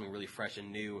would be something really fresh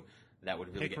and new that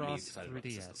would really get me excited about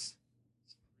the system.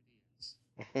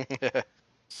 Yeah.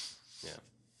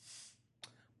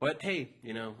 But hey,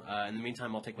 in the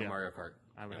meantime, I'll take my Mario Kart.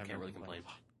 I can't really complain.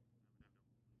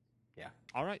 Yeah.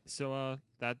 All right, so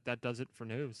that does it for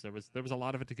news. There was a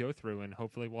lot of it to go through, and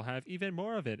hopefully we'll have even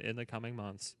more of it in the coming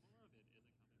months.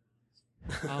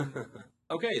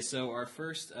 Okay, so our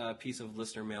first piece of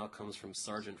listener mail comes from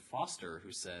Sergeant Foster,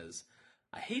 who says,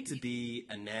 "I hate to be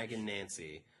a nagging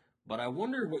Nancy, but I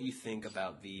wonder what you think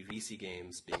about the VC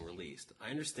games being released. I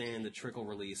understand the trickle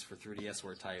release for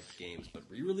 3DSware type games, but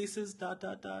re-releases ...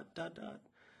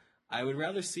 I would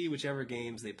rather see whichever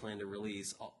games they plan to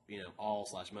release,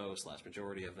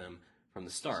 all/most/majority of them from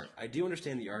the start. I do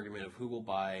understand the argument of who will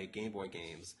buy Game Boy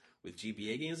games with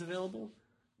GBA games available."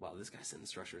 Wow, this guy's sentence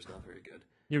structure is not very good.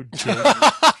 You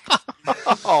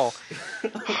Oh,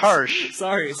 harsh.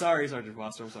 Sorry, Sergeant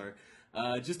Foster, I'm sorry.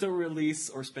 Just don't release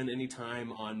or spend any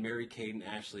time on Mary Kate and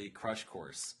Ashley Crush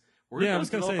Course. I was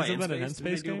going to say, isn't that an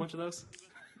N-Space game? game? A bunch of those?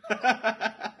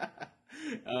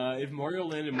 If Mario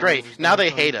Land and Great. Now they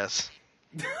hate us.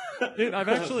 Dude, I've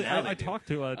actually I talked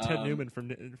to Ted Newman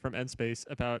from N-Space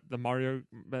about the Mario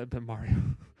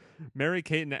Mary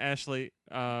Kate and Ashley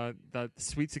the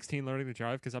Sweet 16 Learning to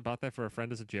Drive, because I bought that for a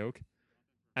friend as a joke.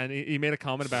 And he made a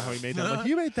comment about how he made that. I'm like,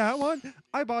 you made that one?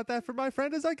 I bought that for my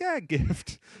friend as a gag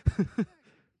gift.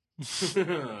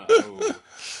 Sergeant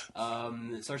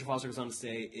Foster goes on to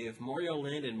say, if Mario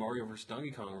Land and Mario vs.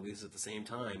 Donkey Kong release at the same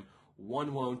time,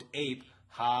 one won't ape,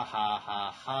 ha ha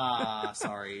ha ha,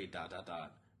 sorry, ...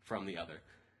 from the other.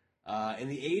 In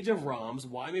the age of ROMs,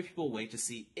 why make people wait to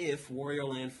see if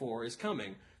Wario Land 4 is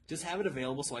coming? Just have it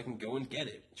available so I can go and get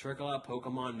it. Trickle out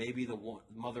Pokemon, maybe the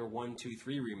Mother 1, 2,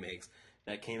 3 remakes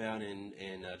that came out in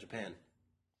Japan.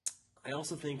 I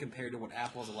also think, compared to what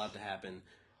Apple has allowed to happen,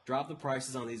 drop the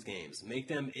prices on these games. Make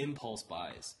them impulse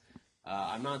buys.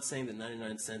 I'm not saying that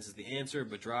 99 cents is the answer,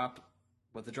 but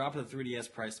the drop of the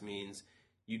 3DS price means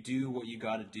you do what you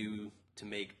gotta do to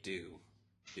make do.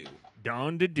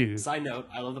 Dawn to do. Side note,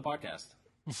 I love the podcast.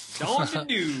 Dawn to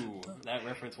do. That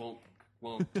reference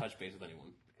won't touch base with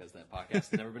anyone, because that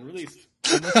podcast has never been released.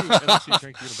 Unless you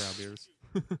drink Unibrow beers.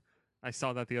 I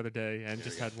saw that the other day and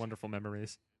just had wonderful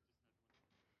memories.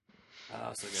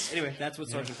 Oh, so good. Anyway, that's what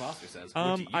Sergeant Foster says.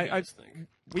 What do you guys think?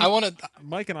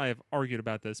 Mike and I have argued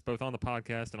about this both on the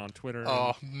podcast and on Twitter.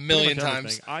 Oh, a million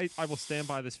times. I will stand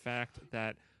by this fact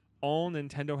that all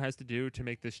Nintendo has to do to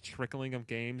make this trickling of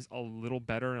games a little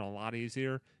better and a lot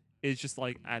easier is just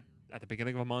like at the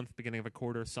beginning of a month, beginning of a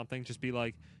quarter, something, just be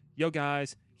like, yo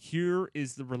guys, here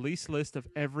is the release list of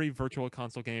every Virtual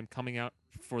Console game coming out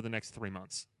for the next 3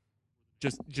 months.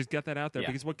 Just get that out there,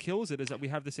 because what kills it is that we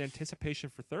have this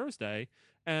anticipation for Thursday,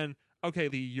 and okay,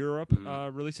 the Europe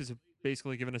releases have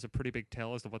basically given us a pretty big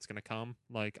tell as to what's going to come.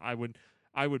 Like I would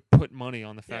put money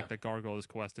on the fact that Gargoyle's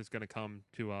Quest is going to come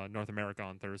to North America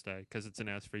on Thursday, because it's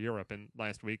announced for Europe, and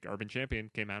last week Urban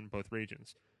Champion came out in both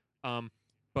regions.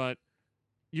 But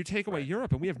you take away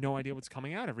Europe, and we have no idea what's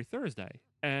coming out every Thursday,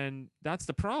 and that's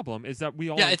the problem. Is that we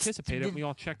all anticipate it, and we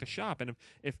all check the shop, and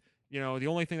if the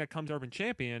only thing that comes Urban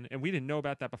Champion, and we didn't know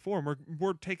about that before, and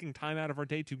we're taking time out of our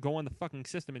day to go on the fucking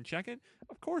system and check it,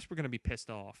 of course we're going to be pissed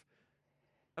off.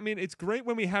 I mean, it's great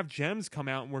when we have gems come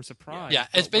out and we're surprised. Yeah,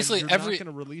 it's basically you're not going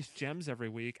to release gems every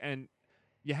week, and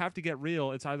you have to get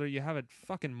real. It's either you have a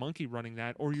fucking monkey running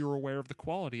that, or you're aware of the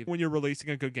quality when you're releasing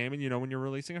a good game, and when you're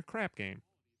releasing a crap game.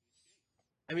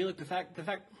 I mean, look, the fact of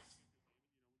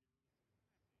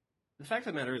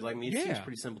the matter is, it seems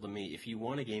pretty simple to me. If you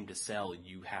want a game to sell,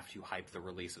 you have to hype the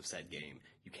release of said game.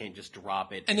 You can't just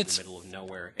drop it in the middle of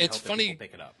nowhere and hope that people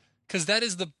pick it up. Because that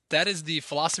is the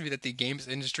philosophy that the games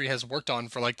industry has worked on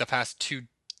for the past 2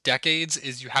 decades.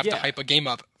 Is you have to hype a game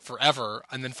up forever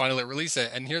and then finally release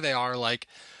it. And here they are,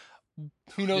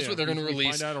 who knows what they're going to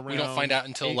release? We don't find out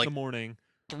until the morning,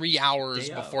 3 hours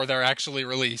before they're actually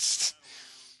released,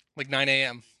 9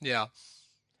 a.m. Yeah.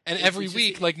 And every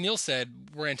week, like Neal said,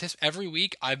 every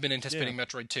week I've been anticipating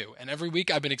Metroid 2. And every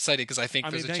week I've been excited because I think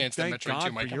there's a chance that Metroid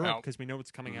 2 might come out. Because we know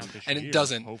it's coming out this year. And it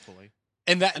doesn't. Hopefully.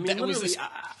 And that was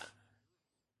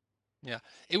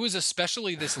it was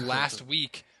especially this last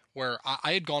week where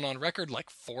I had gone on record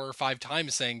 4 or 5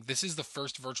 times saying this is the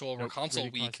first Virtual Console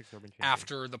week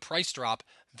after the price drop.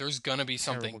 There's going to be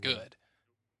something good.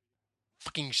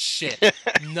 Fucking shit.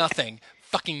 Nothing.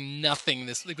 Fucking nothing.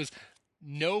 This was...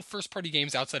 No first-party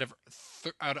games outside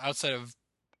of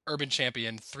Urban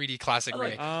Champion 3D Classic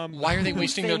remake. Why are they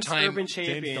wasting their time? Urban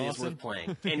Champion is worth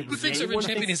playing. Who thinks Urban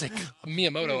Champion is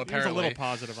Miyamoto? Apparently, he's a little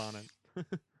positive on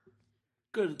it.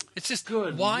 Good. It's just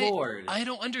good. Why? Lord. I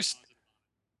don't understand.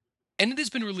 And it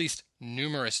has been released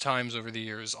numerous times over the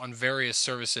years on various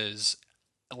services.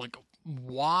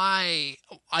 Why?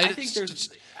 I think there's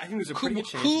a pretty good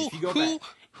chance. If you go back.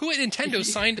 Who at Nintendo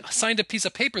signed a piece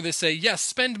of paper that say, yes,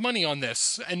 spend money on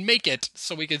this and make it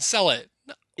so we can sell it?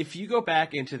 if you go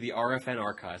back into the RFN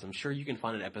archives, I'm sure you can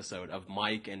find an episode of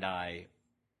Mike and I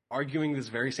arguing this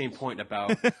very same point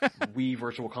about Wii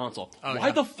Virtual Console.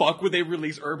 Why the fuck would they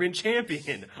release Urban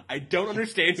Champion? I don't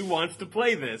understand who wants to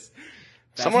play this.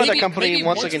 Someone at that company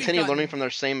wants to continue learning from their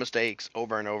same mistakes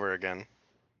over and over again.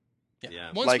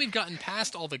 Yeah. Once we've gotten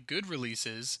past all the good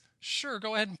releases, sure,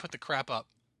 go ahead and put the crap up.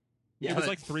 Yeah, it's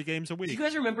like 3 games a week. Do you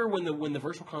guys remember when the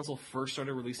Virtual Console first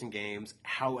started releasing games?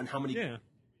 How many? Yeah.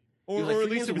 Or at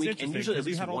least it was week, and usually at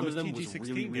least one of them was TG16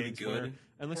 really, really games good.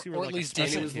 Unless you were or like at least a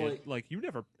special decent. kid, like you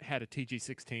never had a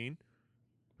TG16.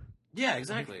 Yeah,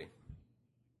 exactly.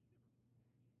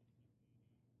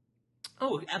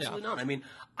 Oh, absolutely not. I mean,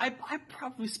 I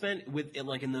probably spent with it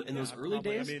like in those early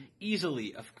days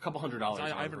easily a couple $100.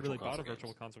 I haven't really bought a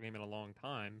Virtual Console game in a long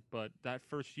time, but that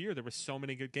first year there was so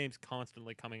many good games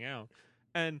constantly coming out,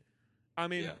 and I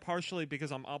mean partially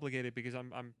because I'm obligated because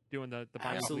I'm doing the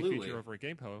bi-weekly feature over at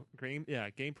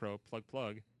GamePro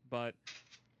plug. But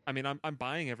I mean I'm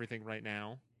buying everything right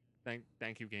now.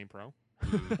 Thank you GamePro.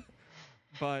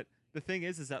 But the thing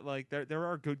is that like there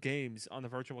are good games on the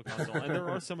Virtual Console, and there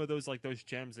are some of those like those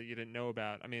gems that you didn't know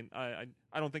about. I mean, I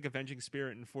don't think Avenging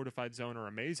Spirit and Fortified Zone are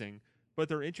amazing, but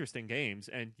they're interesting games.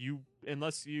 And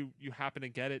unless you happen to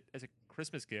get it as a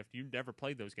Christmas gift, you never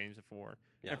played those games before,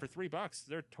 and for $3,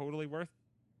 they're totally worth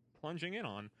plunging in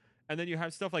on. And then you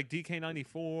have stuff like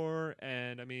DK94,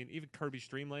 and I mean even Kirby's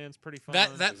Dream Land's pretty fun.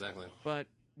 Exactly. But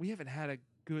we haven't had a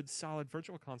good solid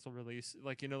Virtual Console release,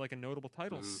 like like a notable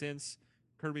title since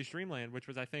Kirby's Dream Land, which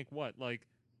was I think like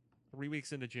 3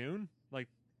 weeks into June. Like,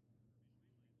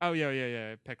 oh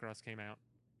yeah, Picross came out,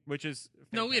 which is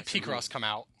fantastic. No, we had Picross come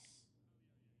out.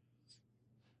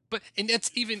 But and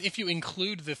that's even if you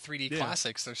include the 3D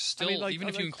classics, there's still even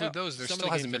if you include those, there still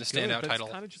hasn't been a standout title.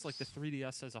 It's kind of just like the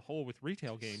 3DS as a whole with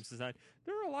retail games. Is that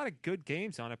there are a lot of good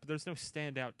games on it, but there's no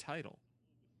standout title.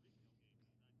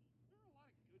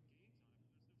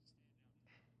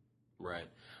 Right.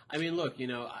 I mean, look,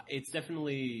 it's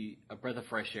definitely a breath of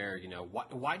fresh air.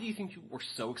 Why do you think you were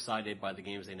so excited by the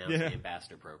games they announced in the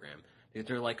Ambassador program? Because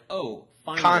they're like, oh,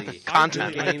 finally,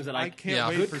 content games that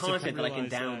good content that I can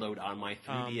download on my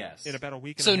 3DS. In about a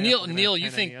week. So and a half, Neal, you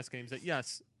think NES games that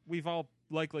yes, we've all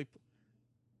likely.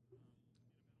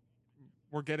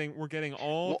 We're getting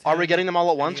all. Well, are we getting them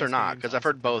all at once NES or not? Because I've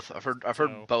heard both. I've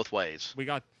heard both ways. We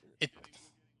got it.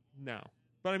 No.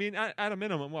 But I mean, at a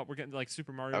minimum, we're getting like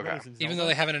Super Mario Bros. And Zelda. Even though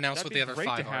they haven't announced what the other 5 are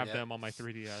great to have yet. them on my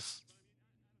 3DS.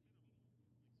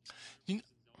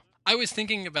 I was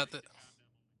thinking about the.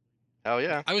 Oh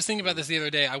yeah. I was thinking about this the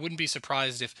other day. I wouldn't be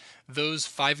surprised if those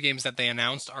 5 games that they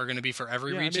announced are going to be for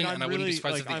every region, and I wouldn't be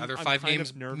surprised if the other 5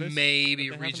 games may be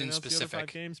region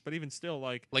specific. Games, but even still,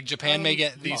 like Japan may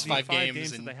get these 5 games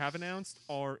that they have announced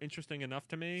are interesting enough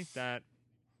to me that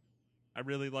I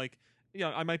really like.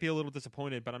 I might be a little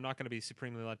disappointed, but I'm not going to be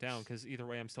supremely let down because either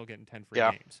way, I'm still getting 10 free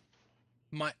games.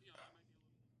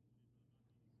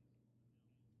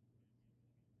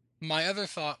 My other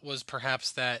thought was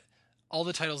perhaps that all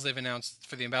the titles they've announced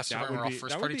for the Ambassador program are all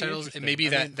first-party titles. It may be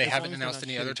that they haven't announced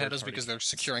any other titles because they're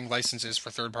securing licenses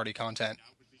for third-party content.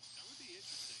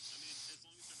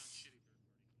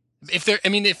 If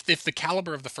the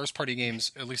caliber of the first-party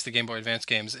games, at least the Game Boy Advance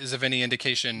games, is of any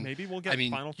indication, maybe we'll get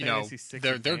Final Fantasy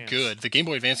VI they're good. The Game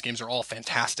Boy Advance games are all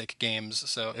fantastic games.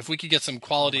 So if we could get some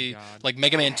quality, like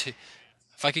Mega Man 2,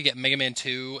 if I could get Mega Man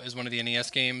 2 as one of the NES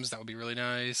games, that would be really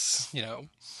nice.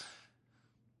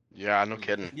 Yeah, no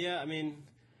kidding. Yeah, I mean,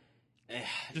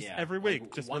 every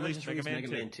week, just release Mega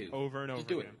Man 2 over and over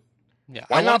again. Yeah.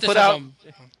 Why not put out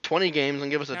 20 games and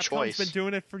give us a choice? Capcom's been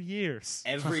doing it for years.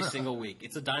 Every single week.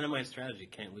 It's a dynamite strategy.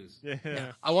 Can't lose.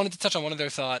 Yeah. I wanted to touch on one other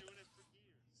thought.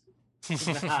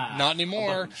 Not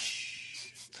anymore.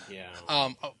 Yeah.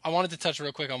 I wanted to touch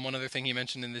real quick on one other thing he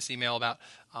mentioned in this email about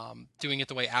doing it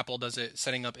the way Apple does it,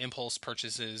 setting up impulse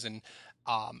purchases. And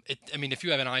if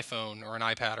you have an iPhone or an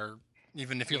iPad, or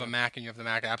even if you have a Mac and you have the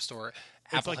Mac App Store,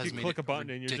 Apple has made it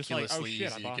ridiculously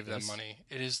easy to give them money.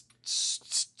 It is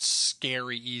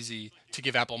scary easy to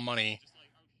give Apple money.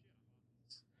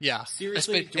 Yeah.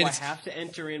 Seriously, do I have to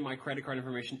enter in my credit card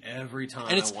information every time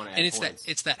I want to add points?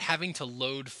 It's that having to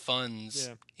load funds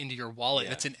into your wallet.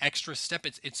 That's an extra step.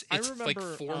 It's like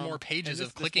 4 more pages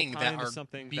of clicking that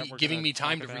are giving me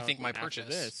time to rethink my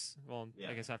purchase.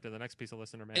 I guess after the next piece of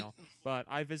listener mail. But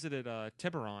I visited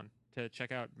Tiburon to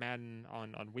check out Madden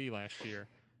on Wii last year.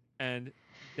 And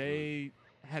they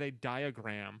had a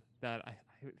diagram that I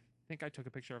think I took a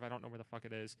picture of. I don't know where the fuck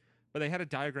it is. But they had a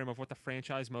diagram of what the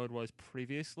franchise mode was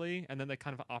previously, and then they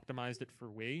kind of optimized it for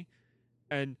Wii.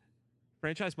 And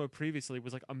franchise mode previously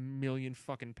was like a million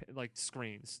fucking like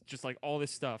screens, just like all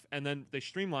this stuff, and then they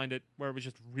streamlined it where it was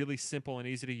just really simple and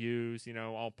easy to use.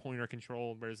 All pointer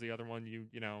controlled, whereas the other one,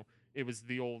 it was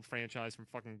the old franchise from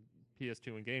fucking PS2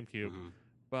 and GameCube.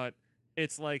 But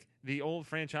it's like the old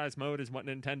franchise mode is what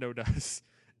Nintendo does,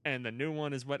 and the new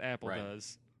one is what Apple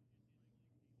does.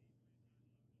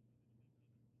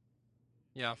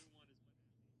 Yeah.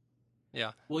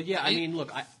 Yeah. Well, yeah. I mean,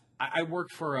 look, I work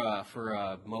for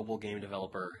a mobile game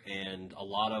developer, and a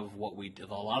lot of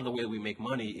the way that we make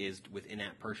money is with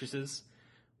in-app purchases,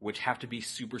 which have to be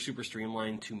super, super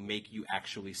streamlined to make you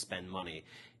actually spend money.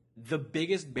 The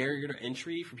biggest barrier to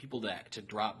entry for people to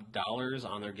drop dollars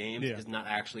on their games is not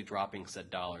actually dropping said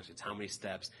dollars. It's how many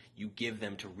steps you give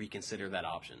them to reconsider that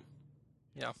option.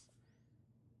 Yeah.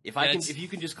 If you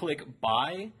can just click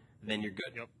buy, then you're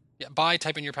good. Yep. Yeah, buy,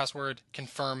 type in your password,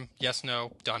 confirm, yes,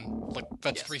 no, done. Like,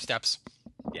 that's 3 steps.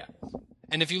 Yeah.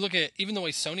 And if you look at even the way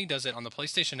Sony does it on the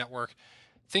PlayStation Network,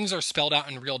 things are spelled out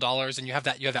in real dollars, and you have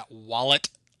that wallet,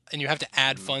 and you have to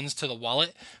add funds to the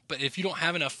wallet. But if you don't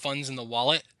have enough funds in the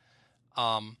wallet,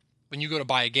 when you go to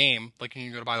buy a game, like when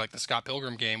you go to buy like the Scott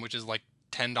Pilgrim game, which is like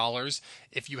 $10,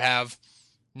 if you have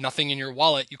nothing in your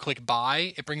wallet, you click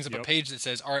buy, it brings up a page that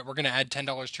says, all right, we're going to add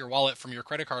 $10 to your wallet from your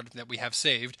credit card that we have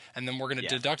saved, and then we're going to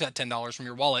deduct that $10 from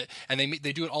your wallet, and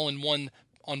they do it all in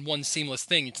one seamless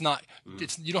thing. It's not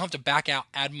you don't have to back out,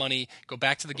 add money, go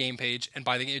back to the game page and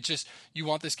buy the game. It's just, you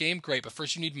want this game, great, but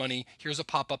first you need money. Here's a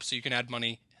pop-up so you can add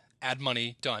money,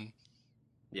 done.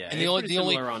 Yeah, and the only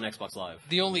on Xbox Live.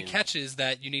 The only catch is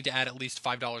that you need to add at least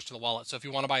 $5 to the wallet. So if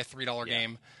you want to buy a $3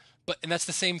 game, and that's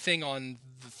the same thing on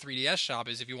the 3DS shop,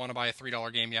 is if you want to buy a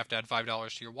 $3 game, you have to add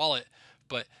 $5 to your wallet.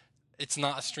 But it's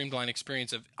not a streamlined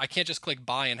experience of, I can't just click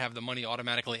buy and have the money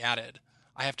automatically added.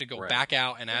 I have to go back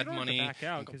out and add money,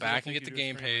 and go back and get the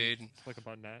game paid. Click a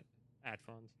button, add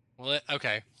funds. Well,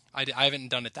 okay. I haven't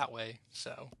done it that way,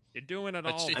 so. You're doing it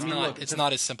all. It's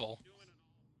not as simple.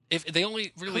 If they all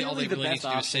they really need to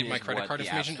do is save my credit card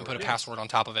information and put a password on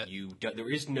top of it.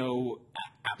 There is no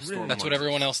app store. That's what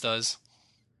everyone else does.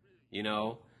 I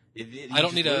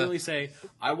don't need to literally say,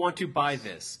 I want to buy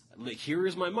this. Like, here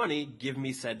is my money. Give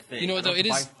me said thing. You know what though? It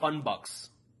is fun bucks.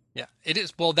 Yeah, it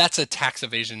is. Well, that's a tax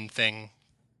evasion thing.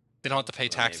 They don't have to pay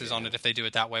taxes on it if they do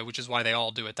it that way, which is why they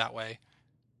all do it that way.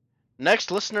 Next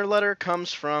listener letter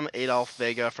comes from Adolf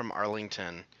Vega from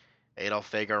Arlington. Adolf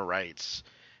Vega writes,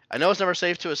 I know it's never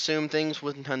safe to assume things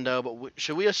with Nintendo, but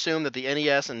should we assume that the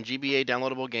NES and GBA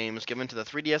downloadable games given to the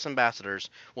 3DS ambassadors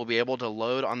will be able to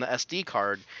load on the SD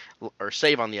card or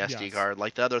save on the SD card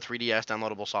like the other 3DS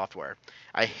downloadable software?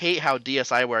 I hate how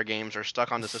DSiWare games are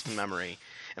stuck on the system memory,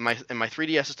 and my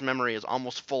 3DS system memory is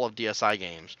almost full of DSi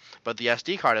games, but the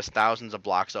SD card has thousands of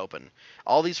blocks open.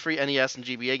 All these free NES and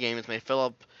GBA games may fill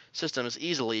up systems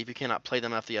easily if you cannot play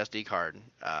them off the SD card.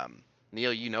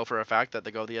 Neal, you know for a fact that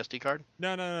they go with the SD card?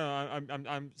 No.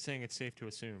 I'm saying it's safe to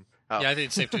assume. Oh. Yeah, I think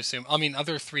it's safe to assume. I mean,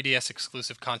 other 3DS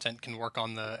exclusive content can work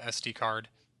on the SD card,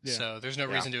 so there's no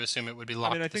reason to assume it would be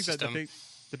locked. I mean, I think that system.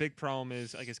 the big problem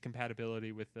is, I guess,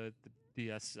 compatibility with the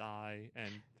DSi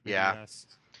and 3DS. Yeah.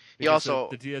 Because also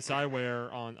the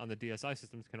DSiWare on the DSi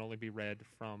systems can only be read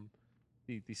from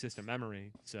the system memory,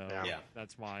 so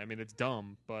that's why. I mean, it's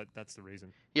dumb, but that's the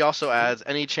reason. He also adds,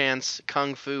 any chance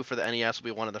Kung Fu for the NES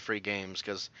will be one of the free games,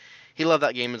 because he loved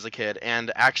that game as a kid,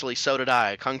 and actually so did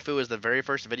I. Kung Fu is the very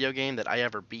first video game that I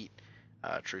ever beat.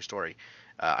 True story.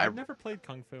 I've never played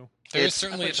Kung Fu. There's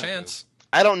certainly a chance.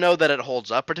 I don't know that it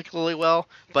holds up particularly well,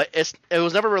 but it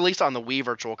was never released on the Wii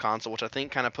Virtual Console, which I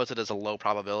think kind of puts it as a low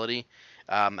probability.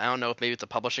 I don't know if maybe it's a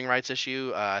publishing rights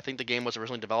issue. I think the game was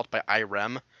originally developed by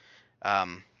IREM.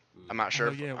 I'm not sure.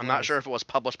 I'm not sure if it was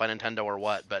published by Nintendo or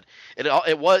what, but it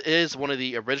is one of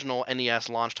the original NES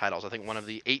launch titles. I think one of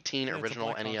the 18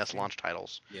 original NES launch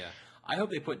titles. Yeah, I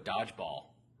hope they put Dodgeball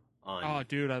on. Oh,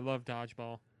 dude, I love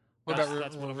Dodgeball. What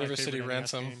about River City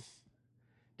Ransom?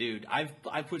 Dude,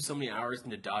 I've put so many hours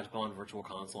into Dodgeball and Virtual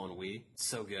Console and Wii. It's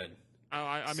so good.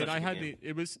 I mean, I had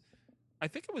it was. I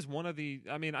think it was one of the.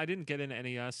 I mean, I didn't get into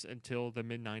NES until the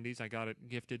mid '90s. I got it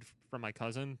gifted from my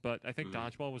cousin, but I think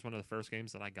Dodgeball was one of the first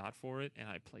games that I got for it, and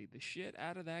I played the shit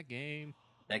out of that game.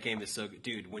 That game is so good,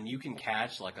 dude. When you can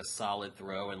catch like a solid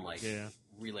throw and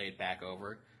relay it back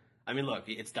over. I mean, look,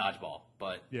 it's Dodgeball,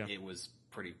 but it was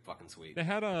pretty fucking sweet. They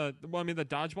had the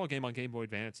Dodgeball game on Game Boy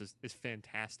Advance is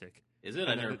fantastic. Is it?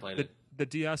 I never played it. The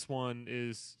DS one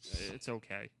it's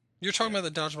okay. You're talking about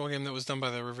the Dodgeball game that was done by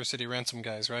the River City Ransom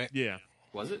guys, right? Yeah.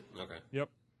 Was it? Okay. Yep.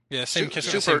 Yeah, same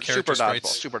Super Dodgeball.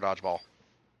 Super Dodgeball.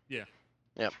 Yeah.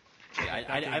 Yep. Yeah,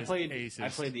 I played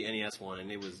the NES one,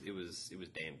 and it was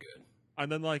damn good.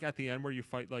 And then like at the end where you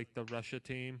fight like the Russia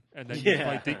team, and then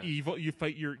you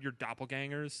fight your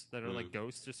doppelgangers that are like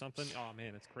ghosts or something. Oh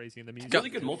man, it's crazy. And the music, really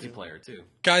good multiplayer too.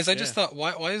 Guys, I just thought,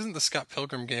 why isn't the Scott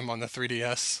Pilgrim game on the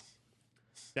 3DS?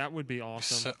 That would be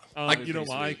awesome. You know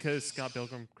why? Because Scott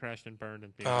Pilgrim crashed and burned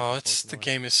in theaters. The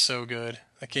game is so good.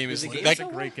 That game is that's a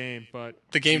great game, but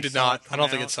the game did not. I don't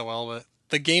think it's so well, but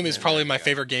the game is probably my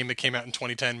favorite game that came out in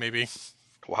 2010, maybe.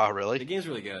 Wow, really? The game's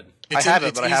really good. I have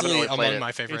it, but I haven't really played it. Among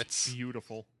my favorites. It's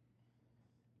beautiful.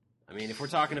 I mean, if we're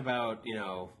talking about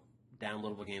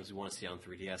downloadable games we want to see on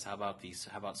 3DS, how about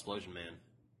Explosion Man?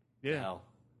 Yeah. Hell.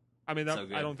 I mean,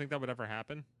 I don't think that would ever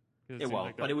happen. It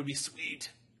won't, but it would be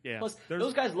sweet. Yeah. Plus,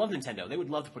 those guys love Nintendo. They would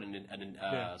love to put an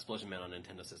Explosion Man on a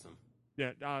Nintendo system.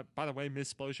 Yeah. By the way, Miss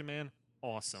Explosion Man,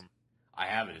 awesome. I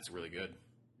have it. It's really good.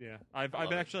 Yeah. I've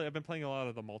been playing a lot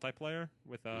of the multiplayer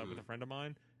with a friend of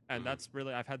mine, and that's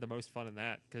really I've had the most fun in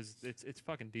that because it's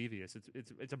fucking devious.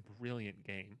 It's a brilliant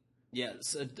game. Yeah.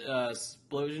 So,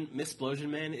 Miss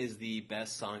Explosion Man is the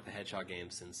best Sonic the Hedgehog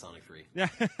game since Sonic 3. Yeah.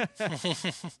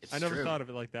 It's I never true. thought of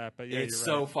it like that, but yeah, it's you're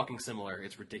so right. fucking similar.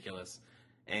 It's ridiculous.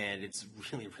 And it's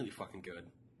really, really fucking good.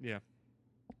 Yeah.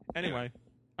 Anyway,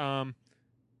 Kung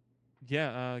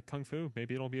Fu.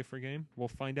 Maybe it'll be a free game. We'll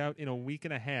find out in a week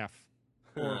and a half,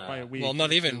 or by a week. Well,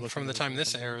 not even from the time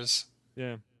this airs.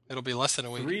 Yeah. It'll be less than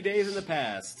a week. 3 days in the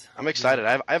past. I'm excited.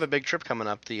 I have a big trip coming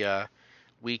up the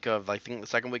week of, I think, the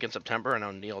second week in September. I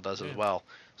know Neal does as well.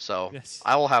 So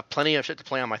I will have plenty of shit to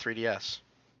play on my 3DS.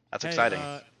 That's exciting.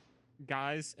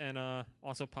 Guys, and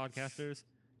also podcasters,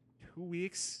 2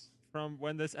 weeks from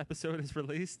when this episode is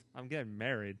released, I'm getting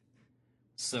married.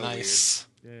 So nice.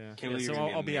 Weird. Can't believe so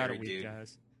you're I'll be out a week, dude.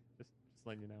 guys. Just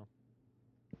letting you know.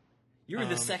 You were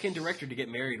the second director to get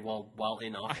married while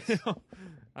in office.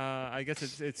 I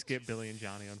guess it's Skip, Billy, and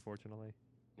Johnny, unfortunately.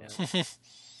 Yeah.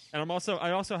 And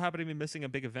I also happen to be missing a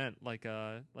big event like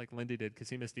Lindy did because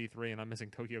he missed E3 and I'm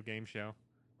missing Tokyo Game Show.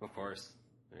 Of course.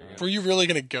 Were you really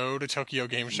going to go to Tokyo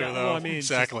Game Show though? Well, I mean,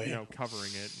 exactly. Just,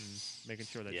 covering it and making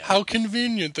sure that. How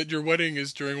convenient that your wedding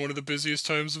is during one of the busiest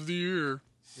times of the year.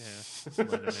 Yeah.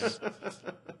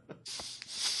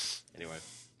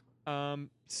 Anyway.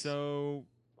 So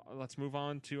let's move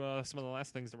on to some of the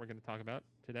last things that we're going to talk about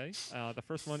today. The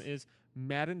first one is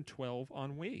Madden 12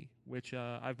 on Wii, which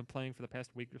I've been playing for the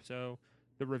past week or so.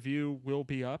 The review will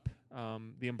be up.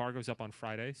 The embargo's up on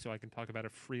Friday, so I can talk about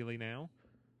it freely now.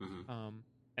 Mm-hmm.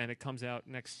 And it comes out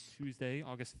next Tuesday,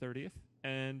 August 30th.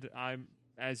 And I'm,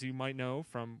 as you might know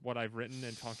from what I've written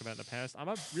and talked about in the past, I'm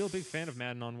a real big fan of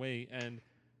Madden on Wii. And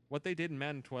what they did in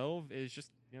Madden 12 is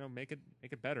just make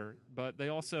it better. But they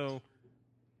also,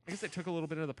 I guess they took a little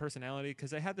bit of the personality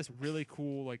because they had this really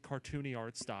cool like cartoony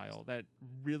art style that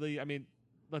really, I mean,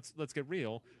 let's get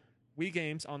real. Wii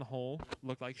games on the whole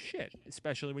look like shit,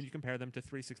 especially when you compare them to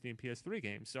 360 and PS3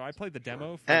 games. So I played the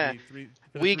demo for the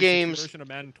Wii games version of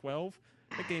Madden 12.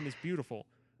 That game is beautiful.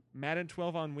 Madden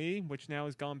 12 on Wii, which now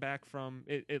has gone back from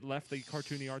it left the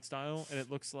cartoony art style and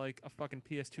it looks like a fucking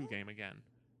PS2 game again,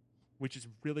 which is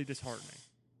really disheartening.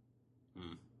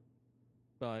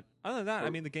 But other than that, I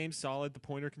mean, the game's solid. The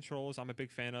pointer controls I'm a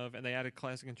big fan of, and they added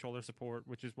classic controller support,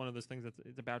 which is one of those things that's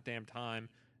it's about damn time.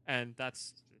 And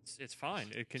it's fine.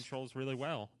 It controls really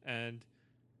well, and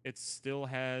it still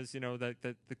has the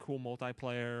cool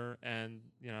multiplayer, and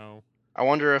I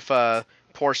wonder if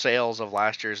poor sales of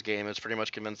last year's game has pretty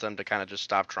much convinced them to kind of just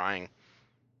stop trying.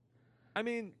 I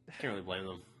mean, can't really blame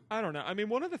them. I don't know. I mean,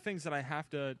 one of the things that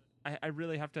I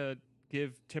really have to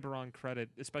give Tiburon credit,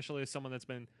 especially as someone that's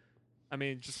been, I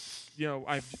mean, just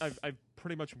I've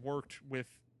pretty much worked with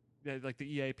like the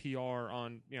EA PR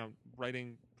on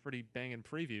writing pretty banging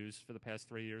previews for the past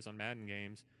 3 years on Madden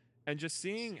games, and just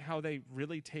seeing how they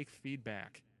really take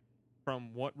feedback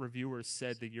from what reviewers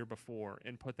said the year before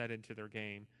and put that into their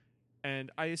game.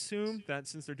 And I assume that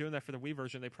since they're doing that for the Wii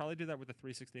version, they probably do that with the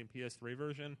 360 and PS3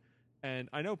 version. And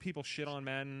I know people shit on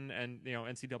Madden and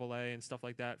NCAA and stuff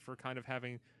like that for kind of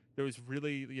having those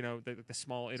really the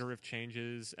small iterative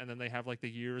changes, and then they have like the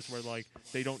years where like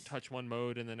they don't touch one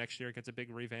mode and the next year it gets a big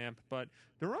revamp. But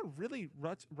they're on really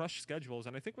rush schedules,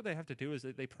 and I think what they have to do is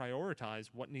that they prioritize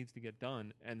what needs to get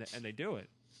done, and they do it.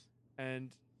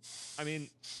 And I mean,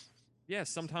 yeah,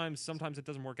 sometimes it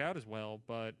doesn't work out as well,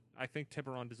 but I think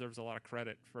Tiburon deserves a lot of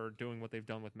credit for doing what they've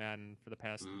done with Madden for the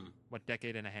past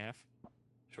decade and a half.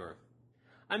 Sure.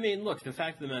 I mean, look, the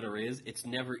fact of the matter is, it's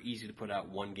never easy to put out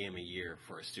one game a year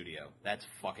for a studio. That's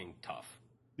fucking tough.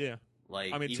 Yeah.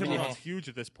 Like, I mean, Tiburon's huge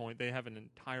at this point. They have an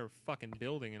entire fucking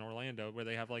building in Orlando where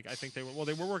they have like, I think they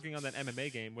were working on that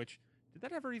MMA game, which, did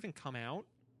that ever even come out?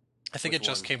 I think it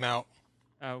just came out.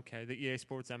 Oh, okay, the EA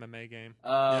Sports MMA game.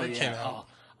 Oh, it came out.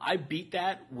 I beat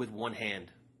that with one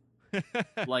hand.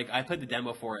 Like, I played the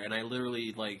demo for it, and I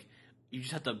literally, like, you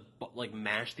just have to, like,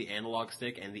 mash the analog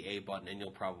stick and the A button, and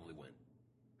you'll probably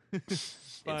win. It's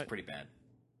pretty bad.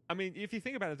 I mean, if you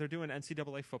think about it, they're doing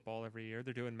NCAA football every year.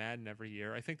 They're doing Madden every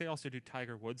year. I think they also do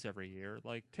Tiger Woods every year.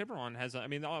 Like, Tiburon has, I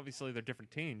mean, obviously they're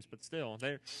different teams, but still,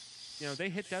 they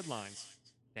hit deadlines.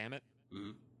 Damn it.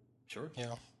 Mm-hmm. Sure. Yeah.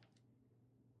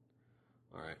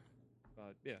 All right.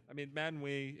 But, yeah, I mean, Madden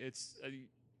Wii, it's...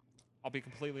 I'll be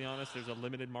completely honest, there's a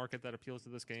limited market that appeals to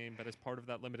this game, but as part of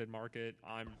that limited market,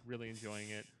 I'm really enjoying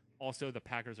it. Also, the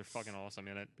Packers are fucking awesome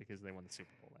in it because they won the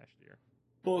Super Bowl last year.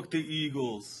 Fuck the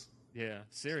Eagles. Yeah,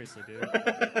 seriously, dude.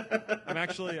 I'm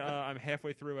actually I'm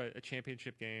halfway through a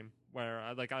championship game where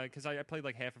I played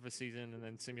like half of a season and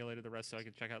then simulated the rest so I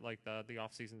could check out like the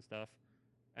off-season stuff.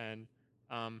 And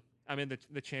I'm in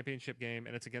the championship game,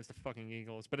 and it's against the fucking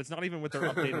Eagles. But it's not even with their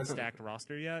updated stacked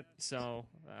roster yet, so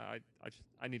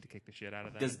I need to kick the shit out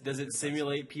of that. Does it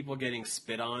simulate people getting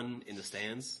spit on in the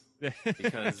stands?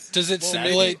 Because does it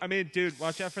simulate? I mean, dude,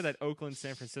 watch out for that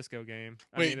Oakland-San Francisco game.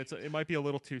 I mean, it might be a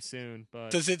little too soon,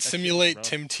 but does it simulate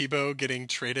Tim Tebow getting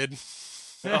traded?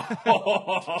 Does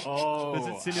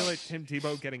it simulate Tim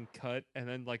Tebow getting cut and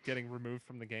then like getting removed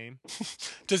from the game?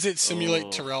 Does it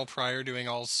simulate Terrell Pryor doing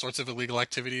all sorts of illegal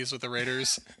activities with the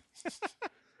Raiders?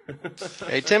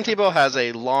 Hey, Tim Tebow has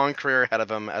a long career ahead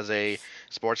of him as a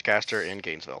sportscaster in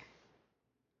Gainesville.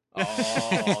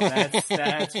 Oh,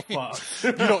 that's fucked.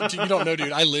 You don't know,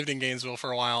 dude. I lived in Gainesville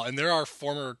for a while, and there are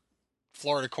former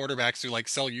Florida quarterbacks who like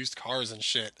sell used cars and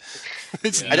shit.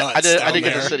 It's nuts. I did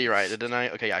get the city right, didn't I?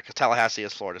 Okay, yeah, because Tallahassee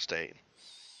is Florida State.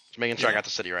 Just making sure I got the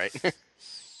city right.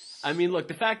 I mean, look,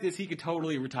 the fact is he could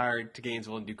totally retire to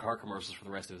Gainesville and do car commercials for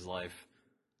the rest of his life.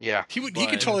 Yeah, he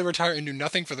could totally retire and do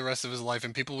nothing for the rest of his life,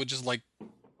 and people would just like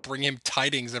bring him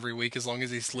tidings every week as long as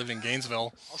he's lived in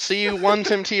Gainesville. I'll see you one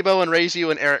Tim Tebow and raise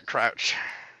you an Eric Crouch.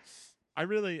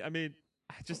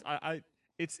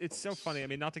 It's so funny. I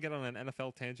mean, not to get on an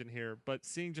NFL tangent here, but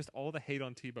seeing just all the hate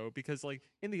on Tebow because, like,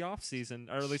 in the off season,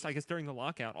 or at least I guess during the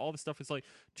lockout, all the stuff is like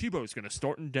Tebow's going to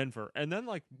start in Denver, and then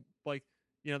like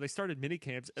they started mini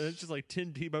camps, and it's just like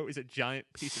Tim Tebow is a giant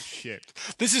piece of shit.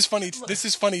 This is funny. This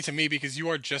is funny to me because you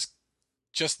are just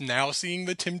now seeing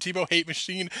the Tim Tebow hate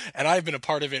machine, and I've been a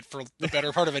part of it for the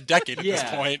better part of a decade at this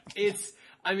point.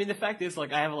 I mean, the fact is,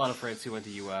 like, I have a lot of friends who went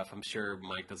to UF. I'm sure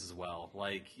Mike does as well.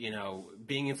 Like,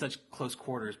 being in such close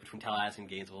quarters between Tallahassee and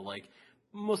Gainesville, like,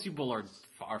 most people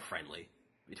are friendly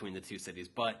between the two cities.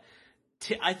 But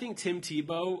I think Tim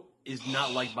Tebow is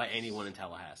not liked by anyone in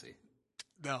Tallahassee.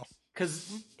 No.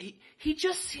 Because he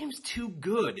just seems too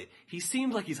good. He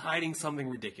seems like he's hiding something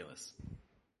ridiculous.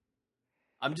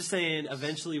 I'm just saying,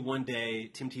 eventually one day,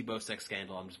 Tim Tebow sex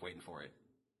scandal, I'm just waiting for it.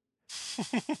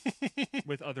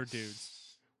 With other dudes.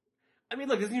 I mean,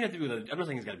 look, it doesn't even have to be with I'm not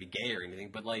saying he's got to be gay or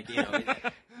anything, but like,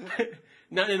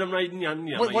 not, and I'm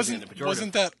not,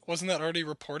 wasn't that already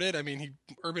reported? I mean,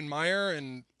 Urban Meyer,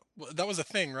 and that was a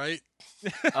thing, right?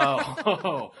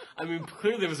 I mean,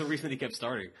 clearly there was a reason that he kept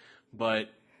starting, but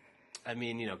I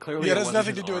mean, clearly it has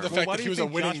nothing to do with the fact that he was a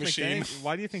winning machine.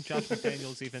 Why do you think Josh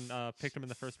McDaniels even picked him in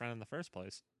the first round in the first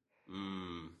place?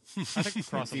 I think he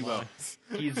crossed the line.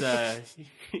 He's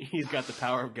got the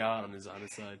power of God on his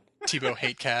side. Tebow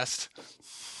hate cast.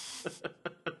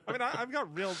 I mean, I've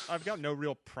got no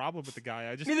real problem with the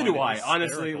guy. I just neither do I.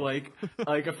 Honestly, like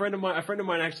a friend of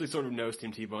mine actually sort of knows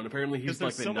Tim Tebow, and apparently he's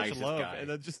like the so nicest much love, guy. and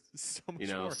then just so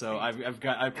much So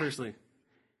I personally.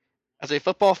 As a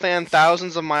football fan,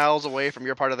 thousands of miles away from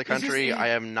your part of the country, I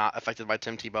am not affected by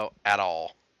Tim Tebow at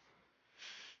all.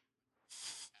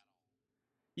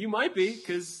 You might be,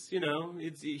 because he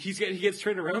gets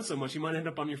traded around so much. You might end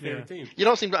up on your favorite team. You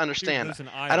don't seem to understand.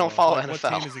 I don't follow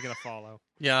NFL. What team is he gonna follow?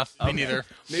 Yeah, me neither.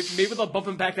 Maybe they'll bump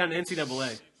him back down to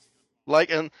NCAA.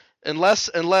 Like, unless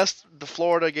the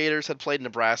Florida Gators had played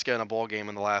Nebraska in a bowl game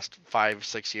in the last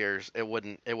 5-6 years, it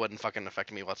wouldn't fucking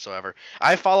affect me whatsoever.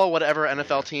 I follow whatever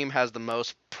NFL team has the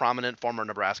most prominent former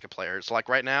Nebraska players. Like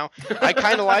right now, I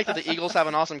kind of like that the Eagles have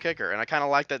an awesome kicker, and I kind of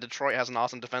like that Detroit has an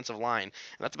awesome defensive line, and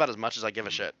that's about as much as I give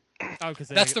a shit. Oh,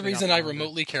 that's the reason I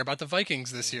remotely care about the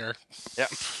Vikings this year.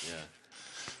 Yep.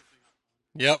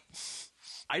 Yep.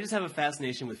 I just have a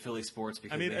fascination with Philly sports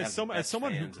because as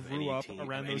someone who grew up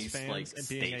around those fans and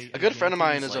being a good friend of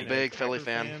mine is a big Philly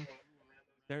fan.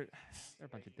 They're a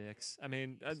bunch of dicks. I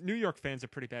mean, New York fans are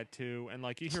pretty bad too, and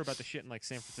like you hear about the shit in like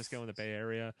San Francisco and the Bay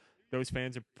Area. Those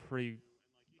fans are pretty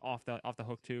off the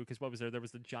hook too. Because what was there? There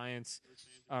was the Giants,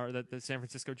 or the San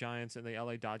Francisco Giants and the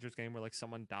LA Dodgers game where like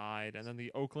someone died, and then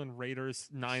the Oakland Raiders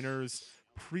Niners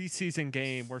preseason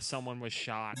game where someone was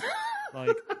shot.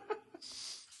 Like.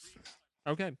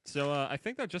 Okay, so I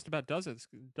think that just about does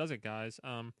it, guys.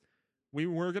 We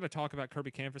were going to talk about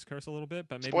Kirby Canvas Curse a little bit,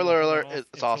 but maybe Spoiler we'll hold alert, off it's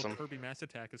until awesome. Kirby Mass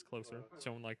Attack is closer,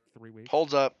 so in like 3 weeks.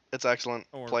 Holds up. It's excellent.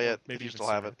 Play or it maybe if you even still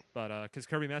have sooner. it. But because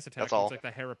Kirby Mass Attack That's all. looks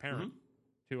like the heir apparent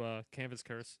to Canvas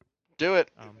Curse. Do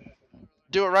it. Um,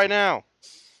 Do it right now.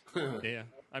 yeah,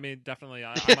 I mean, definitely.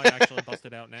 I might actually bust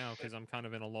it out now because I'm kind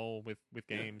of in a lull with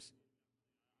games.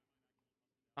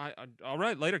 All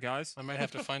right, later, guys. I might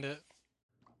have to find it.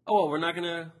 Oh, we're not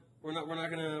gonna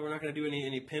do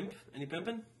any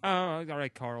pimping. Oh, all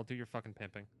right, Carl, do your fucking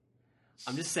pimping.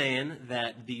 I'm just saying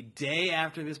that the day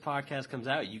after this podcast comes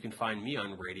out, you can find me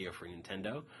on Radio Free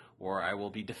Nintendo, where I will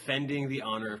be defending the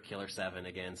honor of Killer 7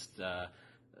 against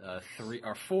 3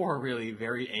 or 4 really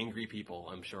very angry people,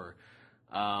 I'm sure.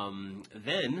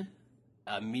 Then,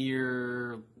 a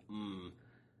mere,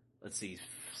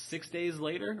 6 days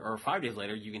later, or 5 days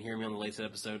later, you can hear me on the latest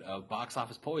episode of Box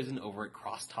Office Poison over at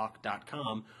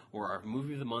crosstalk.com, where our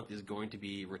movie of the month is going to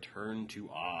be Return to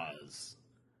Oz.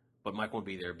 But Mike won't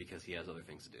be there because he has other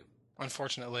things to do.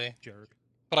 Unfortunately. Jerk.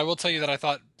 But I will tell you that I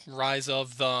thought Rise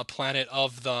of the Planet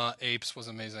of the Apes was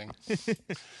amazing.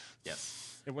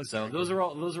 Yes. It was. So those are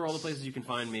all the places you can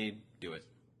find me. Do it.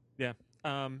 Yeah.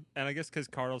 And I guess because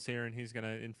Carl's here and he's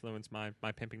gonna influence my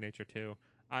pimping nature too.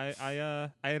 I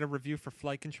had a review for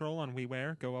Flight Control on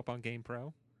WiiWare go up on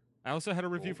GamePro. I also had a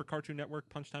review for Cartoon Network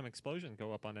Punch Time Explosion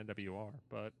go up on NWR,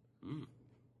 but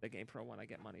the GamePro one I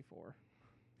get money for.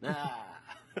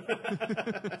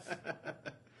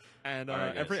 And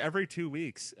right, every 2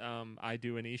 weeks, I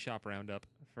do an eShop roundup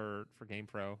for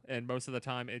GamePro, and most of the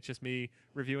time it's just me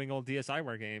reviewing old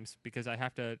DSiWare games because I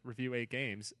have to review 8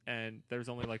 games, and there's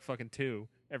only like fucking 2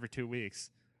 every 2 weeks.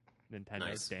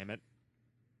 Nintendo, damn it!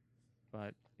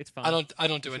 But it's fun. I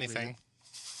don't do anything.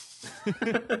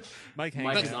 Mike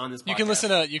is on this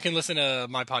podcast. You can listen to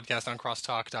my podcast on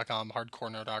crosstalk.com,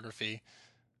 Hardcore Nerdography,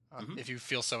 if you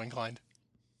feel so inclined.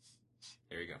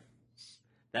 There you go.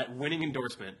 That winning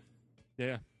endorsement.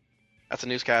 Yeah. That's a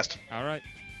newscast. All right.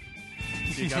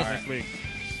 See you guys next week.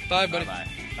 Bye, buddy. Bye.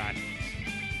 Bye.